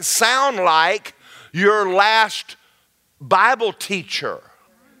doesn't sound like your last Bible teacher.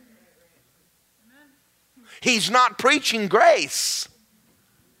 He's not preaching grace.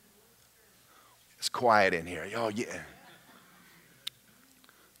 It's quiet in here. Y'all, yeah.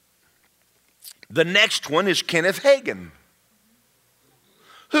 The next one is Kenneth Hagin.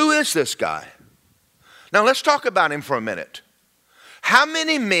 Who is this guy? Now let's talk about him for a minute. How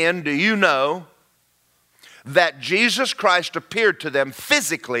many men do you know that Jesus Christ appeared to them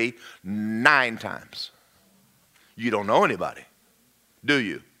physically 9 times? You don't know anybody, do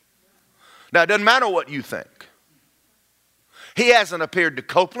you? Now it doesn't matter what you think. He hasn't appeared to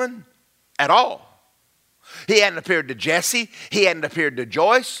Copeland at all. He hadn't appeared to Jesse. He hadn't appeared to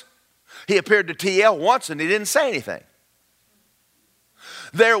Joyce. He appeared to TL once and he didn't say anything.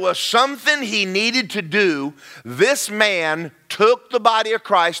 There was something he needed to do. This man took the body of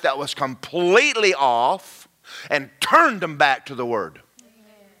Christ that was completely off and turned them back to the Word.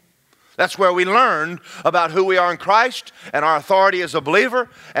 That's where we learned about who we are in Christ and our authority as a believer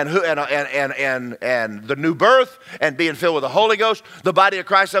and the new birth and being filled with the Holy Ghost. The body of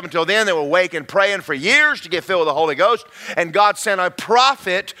Christ up until then, they were awake and praying for years to get filled with the Holy Ghost. And God sent a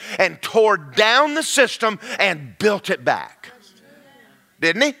prophet and tore down the system and built it back.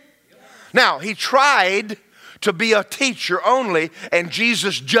 Didn't he? Now, he tried to be a teacher only, and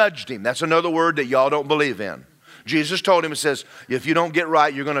Jesus judged him. That's another word that y'all don't believe in. Jesus told him, he says, if you don't get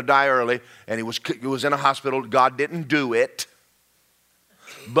right, you're going to die early. And he was in a hospital. God didn't do it.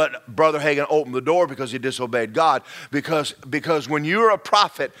 But Brother Hagin opened the door because he disobeyed God. Because when you're a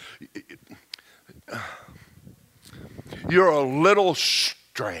prophet, you're a little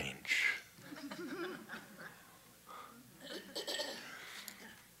strange.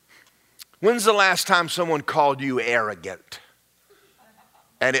 When's the last time someone called you arrogant?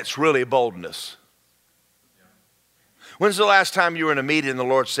 And it's really boldness. When's the last time you were in a meeting and the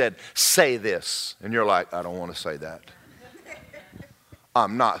Lord said, say this? And you're like, I don't want to say that.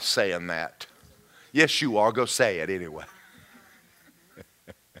 I'm not saying that. Yes, you are. Go say it anyway.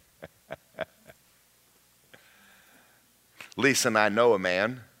 Lisa and I know a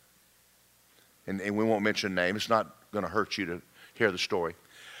man, and we won't mention names. It's not going to hurt you to hear the story.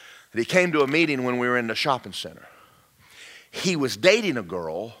 That he came to a meeting when we were in the shopping center. He was dating a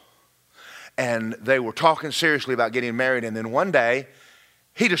girl, and they were talking seriously about getting married, and then one day,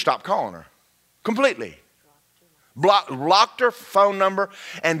 he just stopped calling her completely. Blocked her phone number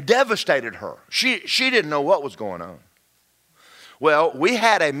and devastated her. She didn't know what was going on. Well, we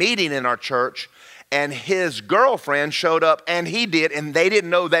had a meeting in our church, and his girlfriend showed up, and he did, and they didn't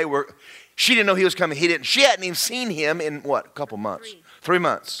know she didn't know he was coming. He didn't. She hadn't even seen him in what, a couple months? 3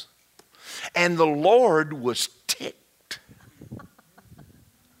 months. And the Lord was ticked.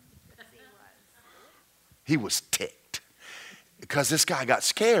 He was ticked because this guy got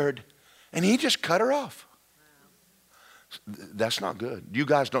scared and he just cut her off. That's not good. You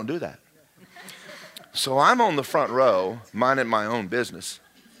guys don't do that. So I'm on the front row, minding my own business.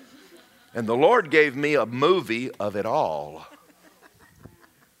 And the Lord gave me a movie of it all.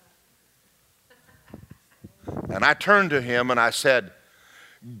 And I turned to him and I said,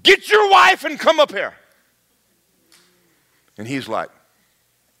 get your wife and come up here. And he's like,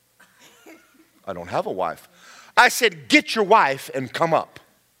 I don't have a wife. I said, get your wife and come up.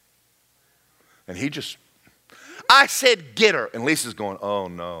 And he just, I said, get her. And Lisa's going, oh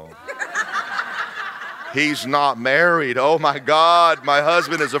no. He's not married. Oh my God, my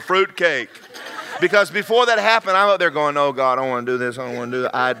husband is a fruitcake. Because before that happened, I'm up there going, oh God, I don't want to do this, I don't want to do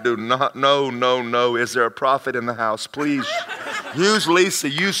that. I do not, no. Is there a prophet in the house? Please, use Lisa,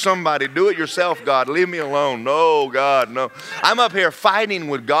 use somebody. Do it yourself, God. Leave me alone. No, God, no. I'm up here fighting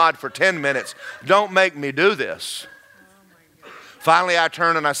with God for 10 minutes. Don't make me do this. Finally, I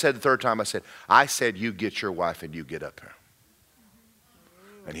turned and I said the third time, I said, you get your wife and you get up here.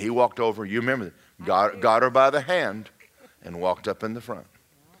 And he walked over, you remember, got her by the hand and walked up in the front.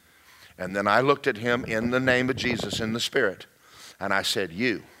 And then I looked at him in the name of Jesus in the Spirit. And I said,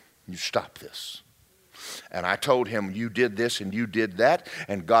 you stop this. And I told him, you did this and you did that.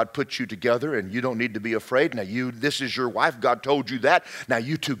 And God put you together and you don't need to be afraid. Now this is your wife. God told you that. Now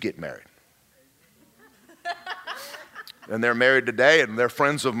you two get married. And they're married today and they're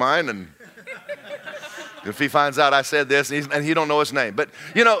friends of mine. And if he finds out I said this and he don't know his name. But,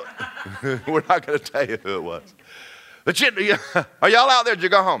 you know, we're not going to tell you who it was. But are y'all out there? Did you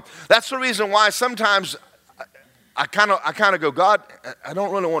go home? That's the reason why sometimes I kind of go, God, I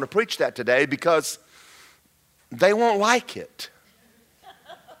don't really want to preach that today because they won't like it.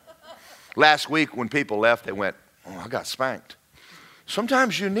 Last week when people left, they went, oh, I got spanked.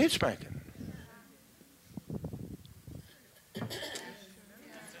 Sometimes you need spanking.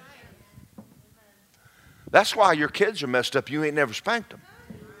 That's why your kids are messed up. You ain't never spanked them.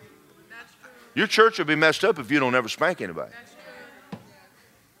 Your church will be messed up if you don't ever spank anybody.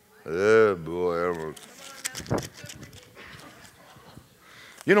 Oh, boy.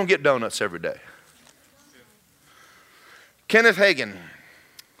 You don't get donuts every day. Kenneth Hagin.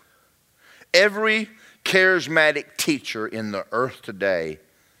 Every charismatic teacher in the earth today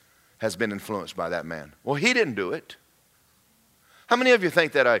has been influenced by that man. Well, he didn't do it. How many of you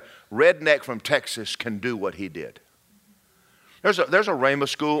think that a redneck from Texas can do what he did? There's a Rhema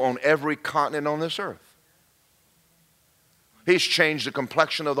school on every continent on this earth. He's changed the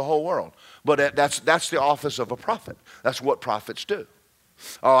complexion of the whole world. But that's the office of a prophet. That's what prophets do.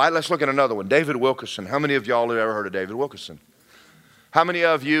 All right, let's look at another one. David Wilkerson. How many of y'all have ever heard of David Wilkerson? How many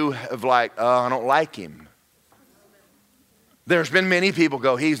of you have I don't like him? There's been many people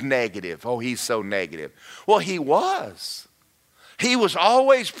go, he's negative. Oh, he's so negative. Well, he was. He was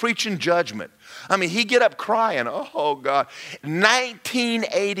always preaching judgment. I mean, he'd get up crying, oh, God.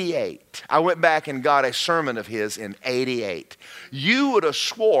 1988, I went back and got a sermon of his in 88. You would have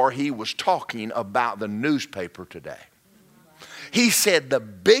swore he was talking about the newspaper today. He said the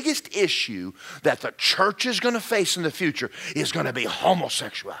biggest issue that the church is going to face in the future is going to be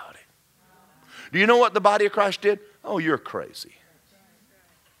homosexuality. Do you know what the body of Christ did? Oh, you're crazy.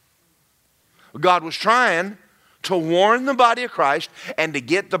 God was trying to warn the body of Christ and to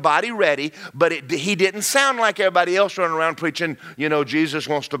get the body ready, but he didn't sound like everybody else running around preaching, Jesus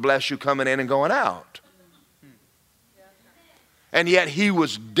wants to bless you coming in and going out. And yet he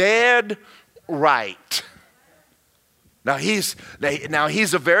was dead right. Now he's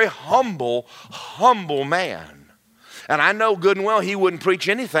a very humble man. And I know good and well he wouldn't preach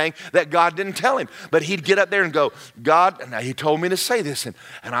anything that God didn't tell him. But he'd get up there and go, God, now he told me to say this. And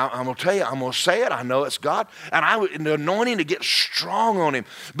I'm going to tell you, I'm going to say it. I know it's God. And the anointing to get strong on him.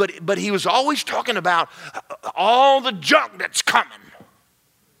 But he was always talking about all the junk that's coming.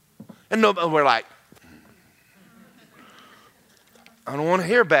 And we're like, I don't want to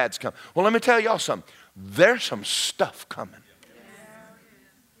hear bad's coming. Well, let me tell y'all something. There's some stuff coming.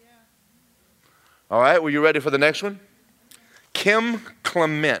 All right, were you ready for the next one? Kim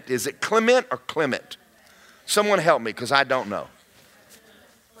Clement. Is it Clement or Clement? Someone help me because I don't know.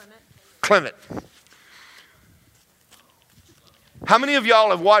 Clement. How many of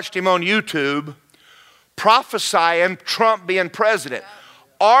y'all have watched him on YouTube prophesying Trump being president?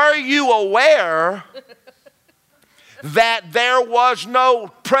 Are you aware that there was no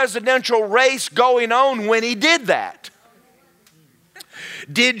presidential race going on when he did that?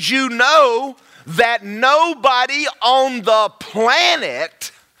 Did you know that nobody on the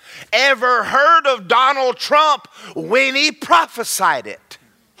planet ever heard of Donald Trump when he prophesied it?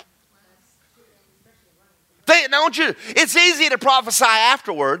 Don't you? It's easy to prophesy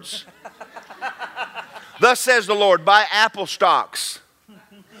afterwards. Thus says the Lord, buy Apple stocks.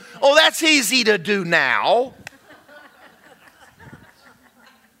 Oh, that's easy to do now.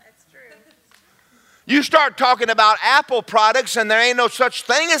 You start talking about Apple products and there ain't no such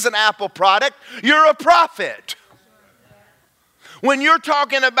thing as an Apple product, you're a prophet. When you're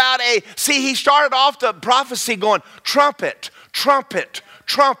talking about he started off the prophecy going, trumpet, trumpet,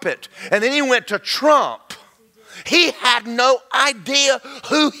 trumpet. And then he went to Trump. He had no idea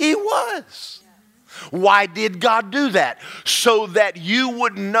who he was. Why did God do that? So that you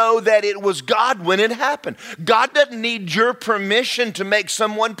would know that it was God when it happened. God doesn't need your permission to make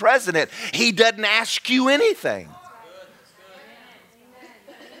someone president. He doesn't ask you anything.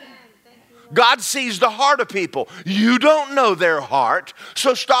 God sees the heart of people. You don't know their heart,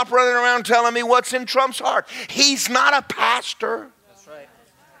 so stop running around telling me what's in Trump's heart. He's not a pastor. That's right.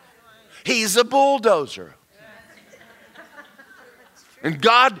 He's a bulldozer. And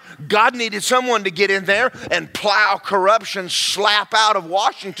God needed someone to get in there and plow corruption slap out of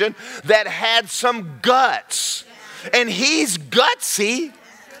Washington that had some guts. And he's gutsy.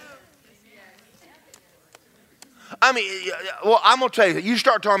 I mean, well, I'm going to tell you, you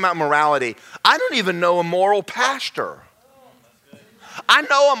start talking about morality. I don't even know a moral pastor. I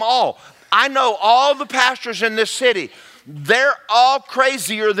know them all. I know all the pastors in this city. They're all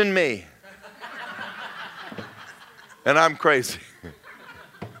crazier than me. And I'm crazy.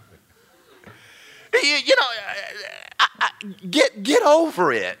 You know, get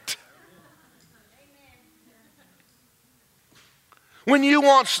over it. When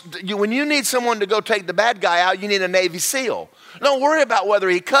you need someone to go take the bad guy out, you need a Navy SEAL. Don't worry about whether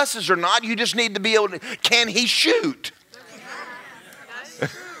he cusses or not. You just need to be able to, can he shoot?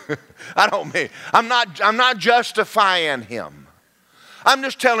 I'm not justifying him. I'm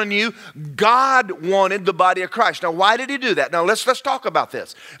just telling you, God wanted the body of Christ. Now, why did he do that? Now, let's talk about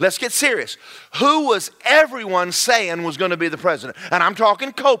this. Let's get serious. Who was everyone saying was going to be the president? And I'm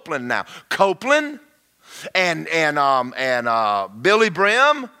talking Copeland now. Copeland and Billy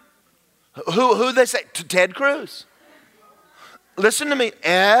Brim. Who they say? Ted Cruz. Listen to me.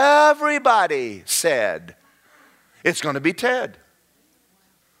 Everybody said it's going to be Ted.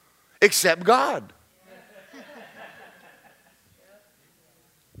 Except God.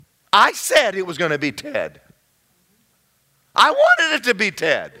 I said it was going to be Ted. I wanted it to be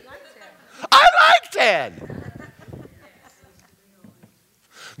Ted. I like Ted.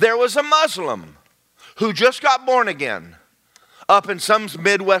 There was a Muslim who just got born again up in some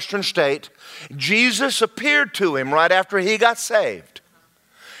Midwestern state. Jesus appeared to him right after he got saved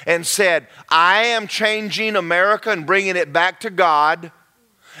and said, I am changing America and bringing it back to God,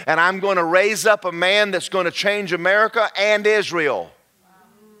 and I'm going to raise up a man that's going to change America and Israel.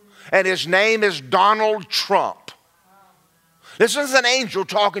 And his name is Donald Trump. This is an angel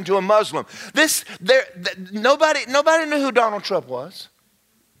talking to a Muslim. Nobody knew who Donald Trump was.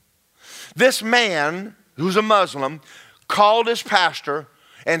 This man, who's a Muslim, called his pastor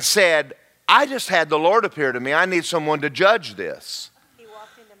and said, I just had the Lord appear to me. I need someone to judge this. He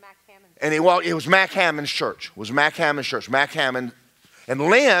walked into Mac Hammond's. And it was Mac Hammond's church. It was Mac Hammond's church. Mac Hammond. And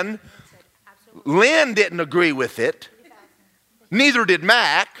Lynn didn't agree with it. Neither did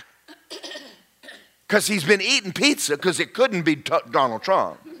Mac. Because he's been eating pizza because it couldn't be Donald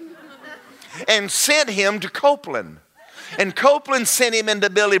Trump. And sent him to Copeland. And Copeland sent him into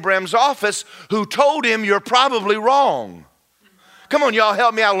Billy Brim's office, who told him, you're probably wrong. Come on, y'all,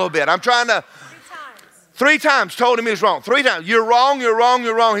 help me out a little bit. I'm trying to... 3 times told him he was wrong. 3 times. You're wrong, you're wrong,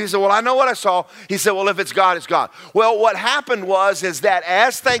 you're wrong. He said, well, I know what I saw. He said, well, if it's God, it's God. Well, what happened is that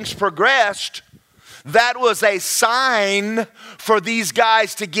as things progressed, that was a sign for these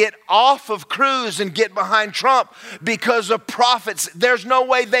guys to get off of Cruz and get behind Trump because of prophets. There's no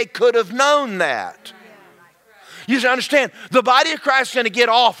way they could have known that. You should understand, the body of Christ is going to get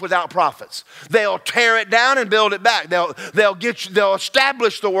off without prophets. They'll tear it down and build it back. They'll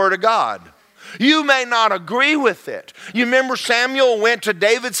establish the word of God. You may not agree with it. You remember Samuel went to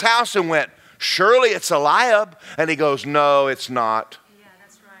David's house and went, surely it's Eliab. And he goes, no, it's not. Yeah,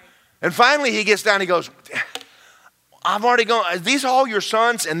 that's right. And finally he gets down and he goes, I've already gone, are these all your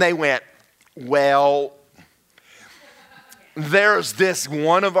sons? And they went, well, there's this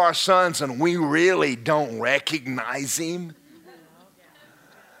one of our sons and we really don't recognize him.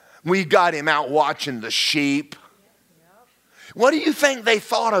 We got him out watching the sheep. What do you think they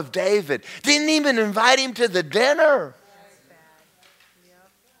thought of David? Didn't even invite him to the dinner. That's bad.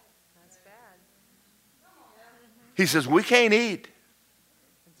 Yep. That's bad. He says, we can't eat.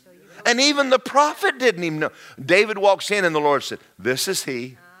 And even the prophet didn't even know. David walks in and the Lord said, this is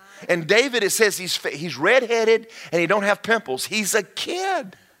he. And David, it says he's redheaded and he don't have pimples. He's a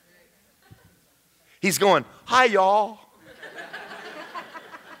kid. He's going, hi, y'all.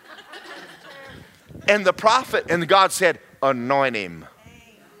 And the prophet and God said, anoint him.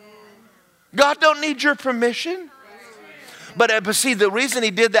 God don't need your permission. But see, the reason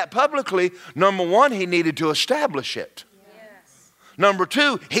he did that publicly, number one, he needed to establish it. Number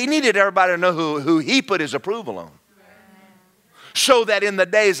two, he needed everybody to know who he put his approval on. So that in the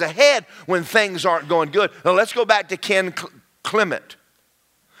days ahead, when things aren't going good. Now let's go back to Ken Clement.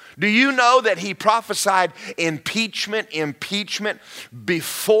 Do you know that he prophesied impeachment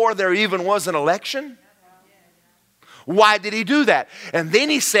before there even was an election? Why did he do that? And then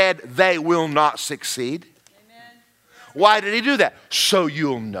he said, they will not succeed. Why did he do that? So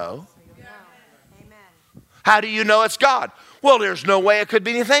you'll know. How do you know it's God? Well, there's no way it could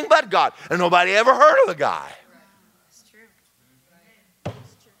be anything but God. And nobody ever heard of the guy. That's true.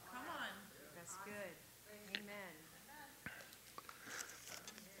 That's true. Come on. That's good. Amen.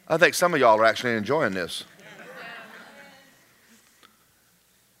 I think some of y'all are actually enjoying this.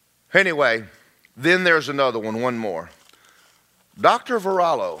 Anyway, then there's another one more. Dr.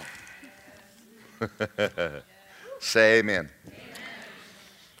 Varallo. Say amen.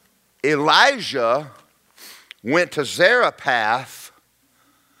 Elijah went to Zarephath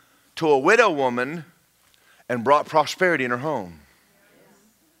to a widow woman and brought prosperity in her home.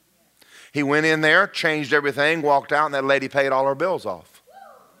 He went in there, changed everything, walked out, and that lady paid all her bills off.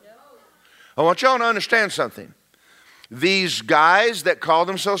 I want y'all to understand something. These guys that call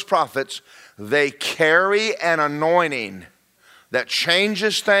themselves prophets, they carry an anointing that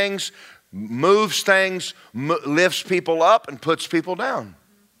changes things, moves things, lifts people up, and puts people down.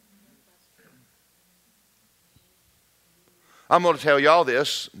 I'm going to tell y'all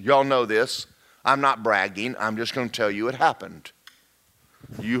this. Y'all know this. I'm not bragging. I'm just going to tell you it happened.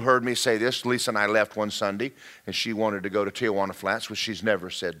 You heard me say this. Lisa and I left one Sunday, and she wanted to go to Tijuana Flats, which she's never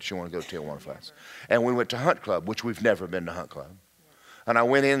said she wanted to go to Tijuana Flats. And we went to Hunt Club, which we've never been to Hunt Club. And I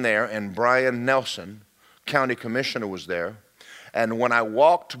went in there, and Brian Nelson, county commissioner, was there. And when I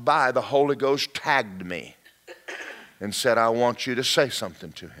walked by, the Holy Ghost tagged me and said, I want you to say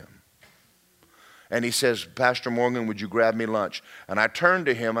something to him. And he says, Pastor Morgan, would you grab me lunch? And I turned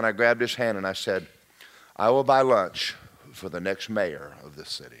to him and I grabbed his hand and I said, I will buy lunch for the next mayor of this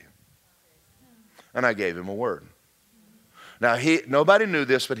city. And I gave him a word. Now, nobody knew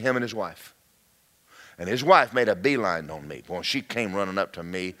this but him and his wife. And his wife made a beeline on me. Well, she came running up to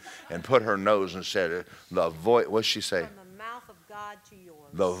me and put her nose and said, the voice, what'd she say? From the mouth of God to yours.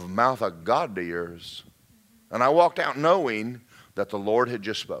 The mouth of God to yours. And I walked out knowing that the Lord had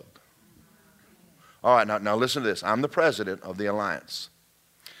just spoke. All right, now listen to this. I'm the president of the Alliance.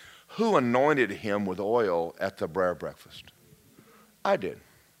 Who anointed him with oil at the prayer breakfast? I did.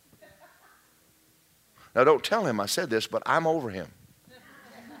 Now don't tell him I said this, but I'm over him.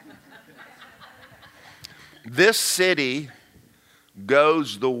 This city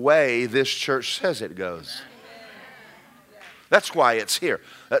goes the way this church says it goes. That's why it's here.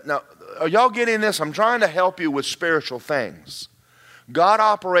 Now, are y'all getting this? I'm trying to help you with spiritual things. God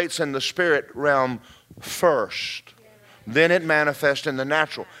operates in the spirit realm first. Then it manifests in the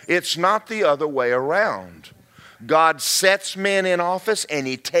natural. It's not the other way around. God sets men in office and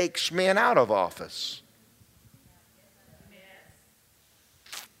he takes men out of office.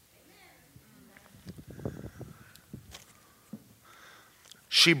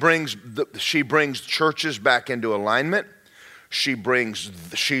 She brings churches back into alignment.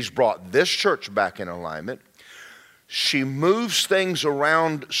 She's brought this church back in alignment. She moves things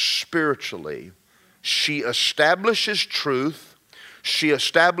around spiritually. She establishes truth. She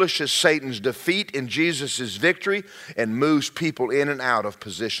establishes Satan's defeat and Jesus' victory and moves people in and out of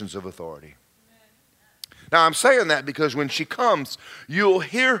positions of authority. Now, I'm saying that because when she comes, you'll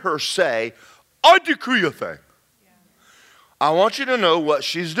hear her say, I decree a thing. I want you to know what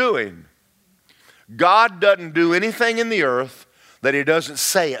she's doing. God doesn't do anything in the earth that he doesn't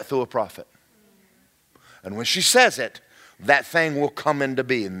say it through a prophet. And when she says it, that thing will come into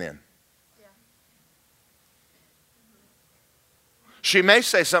being then. She may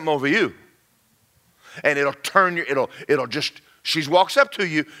say something over you. And it'll turn you, it'll just, she walks up to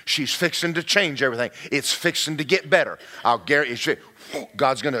you, she's fixing to change everything. It's fixing to get better. I'll guarantee you,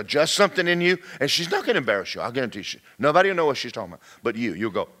 God's going to adjust something in you, and she's not going to embarrass you. I'll guarantee you. Nobody will know what she's talking about. But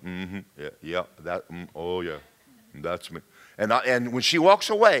you'll go, oh yeah, that's me. And when she walks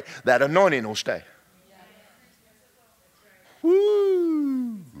away, that anointing will stay.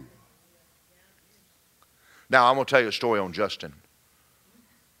 Woo. Now, I'm going to tell you a story on Justin.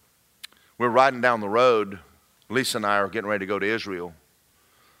 We're riding down the road. Lisa and I are getting ready to go to Israel.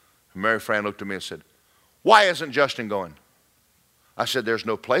 And Mary Fran looked at me and said, why isn't Justin going? I said, there's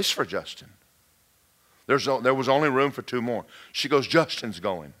no place for Justin. There was only room for 2 more. She goes, Justin's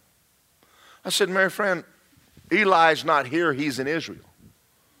going. I said, Mary Fran, Eli's not here. He's in Israel.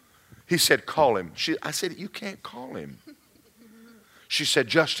 He said, call him. I said, you can't call him. She said,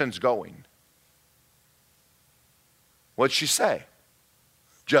 Justin's going. What'd she say?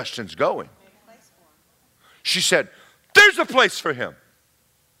 Justin's going. She said, there's a place for him.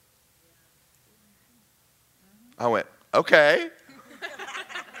 I went, okay.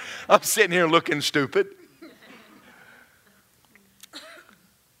 I'm sitting here looking stupid.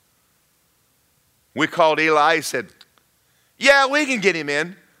 We called Eli. He said, yeah, we can get him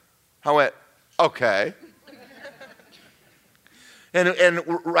in. I went, okay. And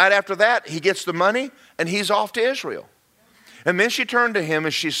right after that, he gets the money and he's off to Israel. And then she turned to him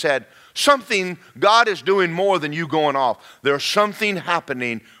and she said, God is doing more than you going off. There's something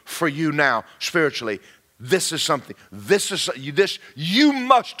happening for you now spiritually. This is something. You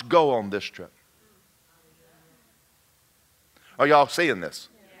must go on this trip. Are y'all seeing this?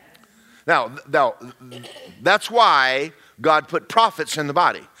 Now, that's why God put prophets in the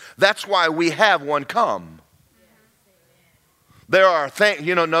body. That's why we have one come. There are things,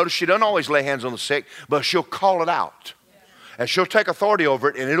 notice she doesn't always lay hands on the sick, but she'll call it out. And she'll take authority over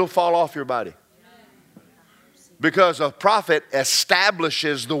it and it'll fall off your body. Because a prophet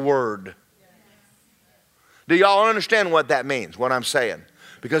establishes the word. Do y'all understand what that means, what I'm saying?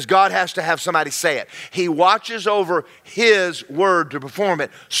 Because God has to have somebody say it. He watches over His word to perform it.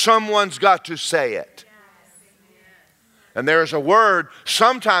 Someone's got to say it. And there's a word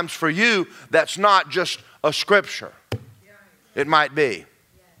sometimes for you that's not just a scripture. It might be.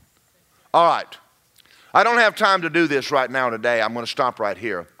 All right. I don't have time to do this right now today. I'm going to stop right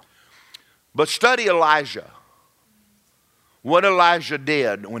here. But study Elijah. What Elijah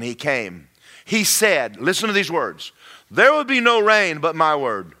did when he came. He said, listen to these words. There will be no rain but my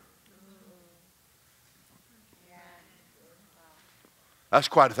word. That's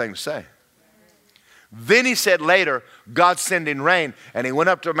quite a thing to say. Then he said later, God's sending rain. And he went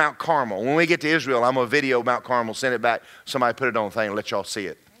up to Mount Carmel. When we get to Israel, I'm going to video Mount Carmel, send it back. Somebody put it on the thing and let y'all see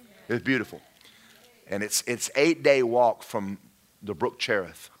it. It's beautiful. And it's 8-day walk from the brook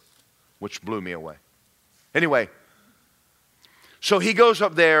Cherith, which blew me away. Anyway, so he goes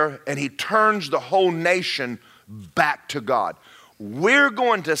up there and he turns the whole nation back to God. We're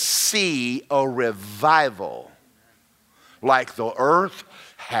going to see a revival like the earth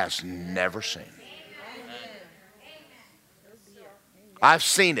has never seen. I've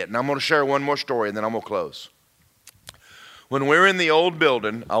seen it, and I'm going to share one more story, and then I'm going to close. When we were in the old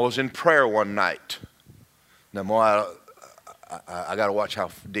building, I was in prayer one night. Now, I got to watch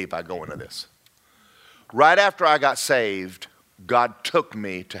how deep I go into this. Right after I got saved, God took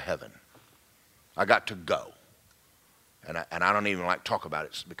me to heaven. I got to go. And I don't even like to talk about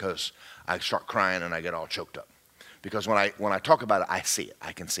it because I start crying and I get all choked up. Because when I talk about it, I see it.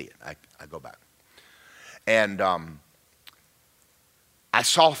 I can see it. I go back. And I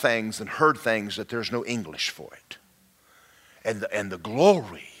saw things and heard things that there's no English for it. And the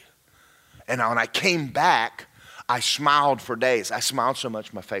glory. And when I came back, I smiled for days. I smiled so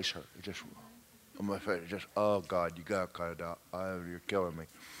much my face hurt. My face just, oh God, you got to cut it out. You're killing me.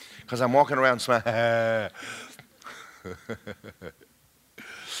 Because I'm walking around smiling.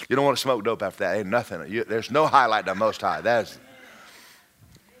 You don't want to smoke dope after that. Ain't nothing. There's no highlight the Most High.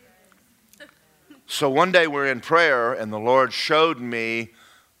 So one day we're in prayer and the Lord showed me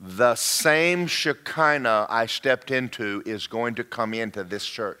the same Shekinah I stepped into is going to come into this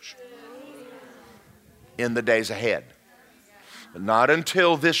church in the days ahead. Not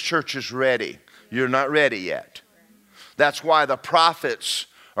until this church is ready. You're not ready yet. That's why the prophets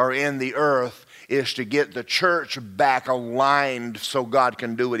are in the earth, is to get the church back aligned so God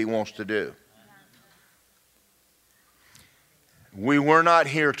can do what He wants to do. We were not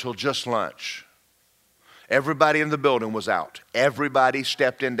here till just lunch. Everybody in the building was out. Everybody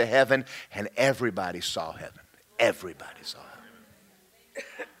stepped into heaven and everybody saw heaven. Everybody saw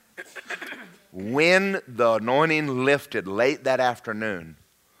heaven. When the anointing lifted late that afternoon,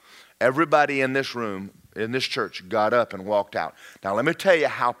 everybody in this room, in this church, got up and walked out. Now let me tell you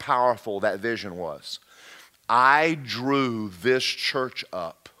how powerful that vision was. I drew this church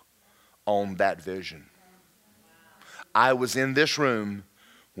up on that vision. I was in this room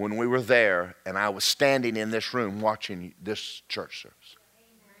when we were there, and I was standing in this room watching this church service.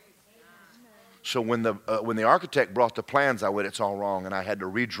 So when the architect brought the plans, I went, it's all wrong, and I had to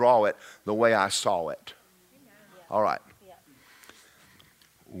redraw it the way I saw it. All right.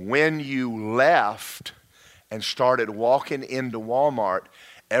 When you left and started walking into Walmart,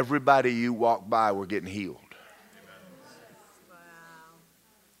 everybody you walked by were getting healed.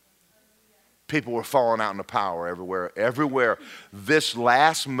 People were falling out in the power everywhere. Everywhere. This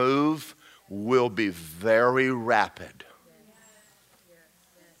last move will be very rapid.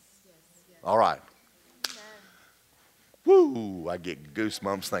 All right. Woo, I get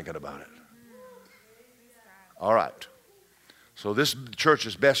goosebumps thinking about it. All right. So this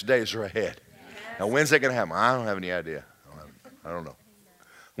church's best days are ahead. Now, when's that going to happen? I don't have any idea. I don't know.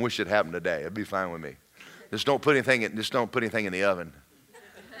 I wish it happened today. It'd be fine with me. Just don't put anything in the oven.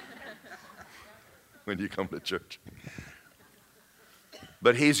 when you come to church.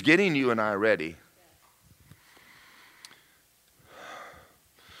 But he's getting you and I ready.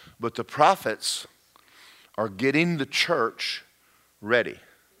 But the prophets are getting the church ready.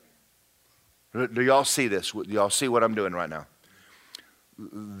 Do y'all see this? Do y'all see what I'm doing right now?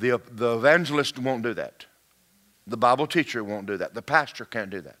 The evangelist won't do that. The Bible teacher won't do that. The pastor can't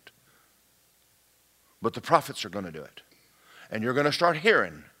do that. But the prophets are going to do it. And you're going to start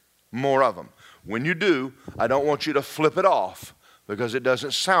hearing more of them. When you do, I don't want you to flip it off because it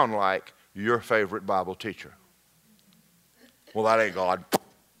doesn't sound like your favorite Bible teacher. Well, that ain't God.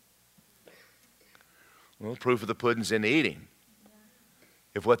 Well, proof of the pudding's in the eating.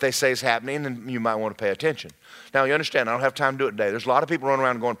 If what they say is happening, then you might want to pay attention. Now, you understand, I don't have time to do it today. There's a lot of people running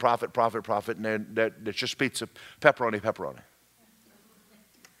around going, prophet, prophet, prophet, and it's just pizza, pepperoni, pepperoni.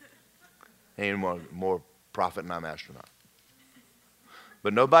 Ain't more prophet than I'm astronaut.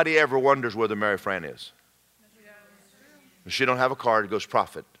 But nobody ever wonders where the Mary Fran is. If she don't have a card, it goes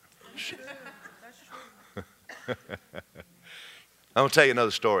prophet. I'm going to tell you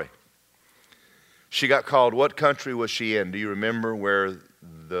another story. She got called, what country was she in? Do you remember where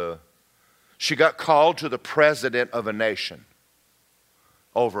she got called to the president of a nation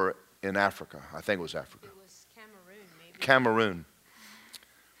over in Africa. I think it was Africa. It was Cameroon, maybe. Cameroon.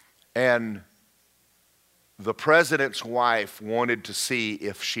 And the president's wife wanted to see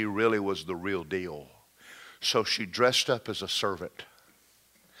if she really was the real deal. So she dressed up as a servant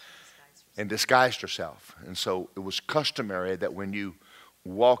and disguised herself. And so it was customary that when you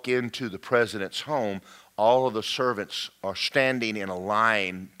walk into the president's home, all of the servants are standing in a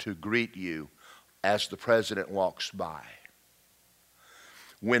line to greet you as the president walks by.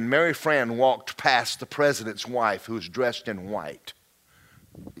 When Mary Fran walked past the president's wife, who was dressed in white,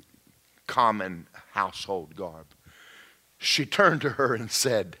 common household garb, she turned to her and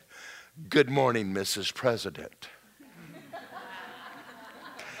said, "Good morning, Mrs. President."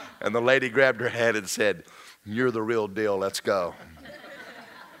 And the lady grabbed her hand and said, "You're the real deal, let's go."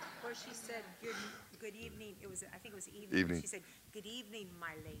 Or she said, good evening. I think it was evening. She said, "Good evening,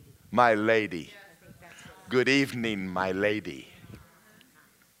 my lady." My lady. I think that's what Good evening, my lady.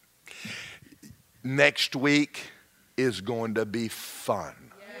 Next week is going to be fun.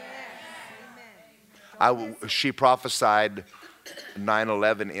 She prophesied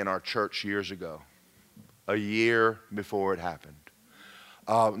 9/11 in our church years ago, a year before it happened.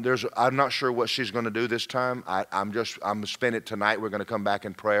 I'm not sure what she's going to do this time. I'm going to spend it tonight. We're going to come back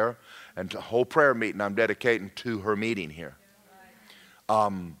in prayer, and the whole prayer meeting I'm dedicating to her meeting here.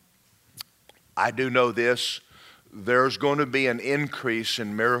 I do know this. There's going to be an increase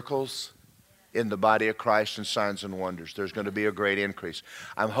in miracles in the body of Christ and signs and wonders. There's going to be a great increase.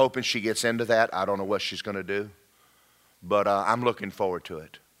 I'm hoping she gets into that. I don't know what she's going to do, but I'm looking forward to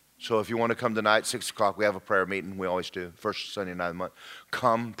it. So if you want to come tonight, 6 o'clock, we have a prayer meeting. We always do, first Sunday night of the month.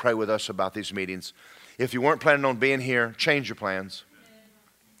 Come, pray with us about these meetings. If you weren't planning on being here, change your plans.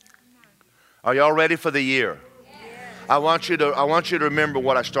 Are y'all ready for the year? I want you to remember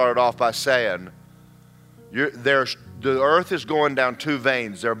what I started off by saying. The earth is going down two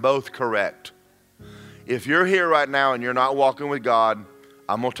veins. They're both correct. If you're here right now and you're not walking with God,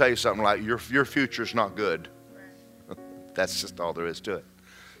 I'm going to tell you something like your future's not good. That's just all there is to it.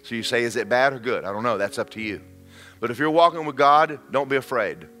 So you say, is it bad or good? I don't know. That's up to you. But if you're walking with God, don't be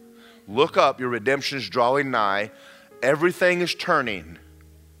afraid. Look up. Your redemption is drawing nigh. Everything is turning,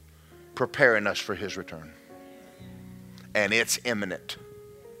 preparing us for His return. And it's imminent.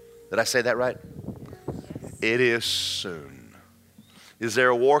 Did I say that right? It is soon. Is there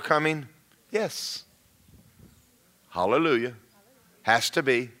a war coming? Yes. Hallelujah. Has to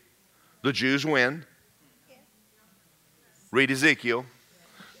be. The Jews win. Read Ezekiel.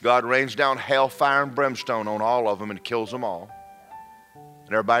 God rains down hellfire and brimstone on all of them and kills them all.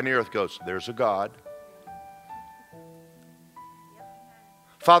 And everybody in the earth goes, there's a God.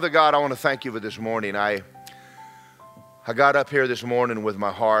 Father God, I want to thank you for this morning. I got up here this morning with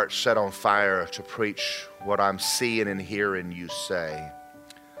my heart set on fire to preach what I'm seeing and hearing you say.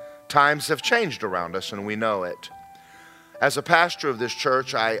 Times have changed around us and we know it. As a pastor of this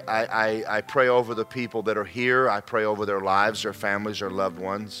church, I pray over the people that are here. I pray over their lives, their families, their loved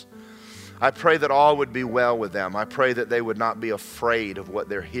ones. I pray that all would be well with them. I pray that they would not be afraid of what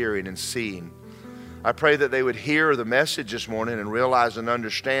they're hearing and seeing. I pray that they would hear the message this morning and realize and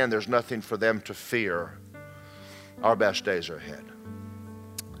understand there's nothing for them to fear. Our best days are ahead.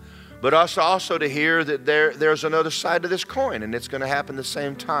 But us also to hear that there's another side to this coin, and it's going to happen the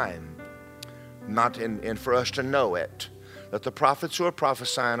same time. And for us to know it, that the prophets who are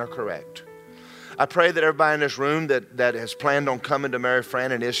prophesying are correct. I pray that everybody in this room that has planned on coming to Mary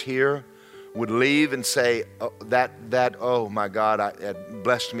Fran and is here would leave and say, oh my God, it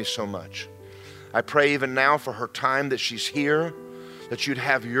blessed me so much. I pray even now for her time that she's here, that you'd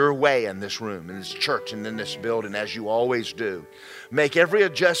have your way in this room, in this church, and in this building, as you always do. Make every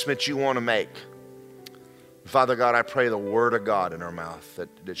adjustment you want to make. Father God, I pray the word of God in her mouth,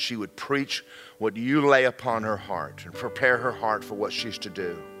 that she would preach what you lay upon her heart and prepare her heart for what she's to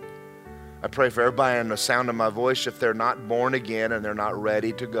do. I pray for everybody in the sound of my voice, if they're not born again and they're not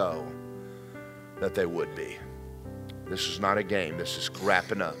ready to go, that they would be. This is not a game. This is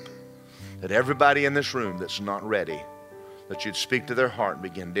wrapping up. That everybody in this room that's not ready, that you'd speak to their heart and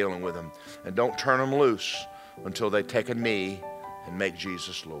begin dealing with them. And don't turn them loose until they take a knee and make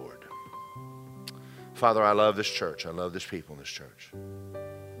Jesus Lord. Father, I love this church. I love this people in this church.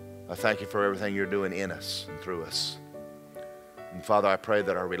 I thank you for everything you're doing in us and through us. And Father, I pray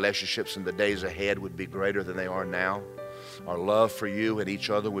that our relationships in the days ahead would be greater than they are now. Our love for you and each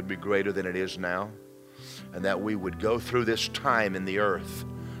other would be greater than it is now. And that we would go through this time in the earth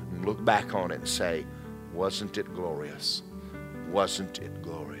and look back on it and say, wasn't it glorious? Wasn't it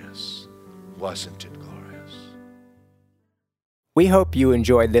glorious? Wasn't it glorious? We hope you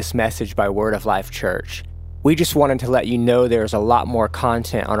enjoyed this message by Word of Life Church. We just wanted to let you know there's a lot more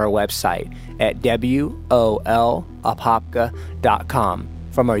content on our website at wolapopka.com.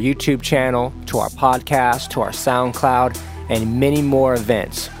 From our YouTube channel, to our podcast, to our SoundCloud, and many more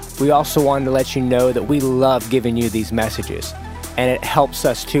events. We also wanted to let you know that we love giving you these messages. And it helps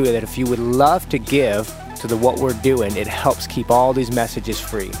us too, that if you would love to give to what we're doing, it helps keep all these messages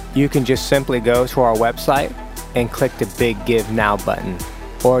free. You can just simply go to our website and click the big Give Now button.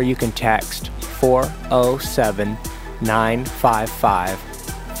 Or you can text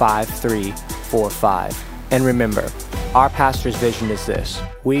 407-955-5345. And remember, our pastor's vision is this: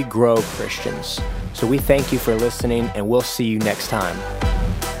 we grow Christians. So we thank you for listening, and we'll see you next time.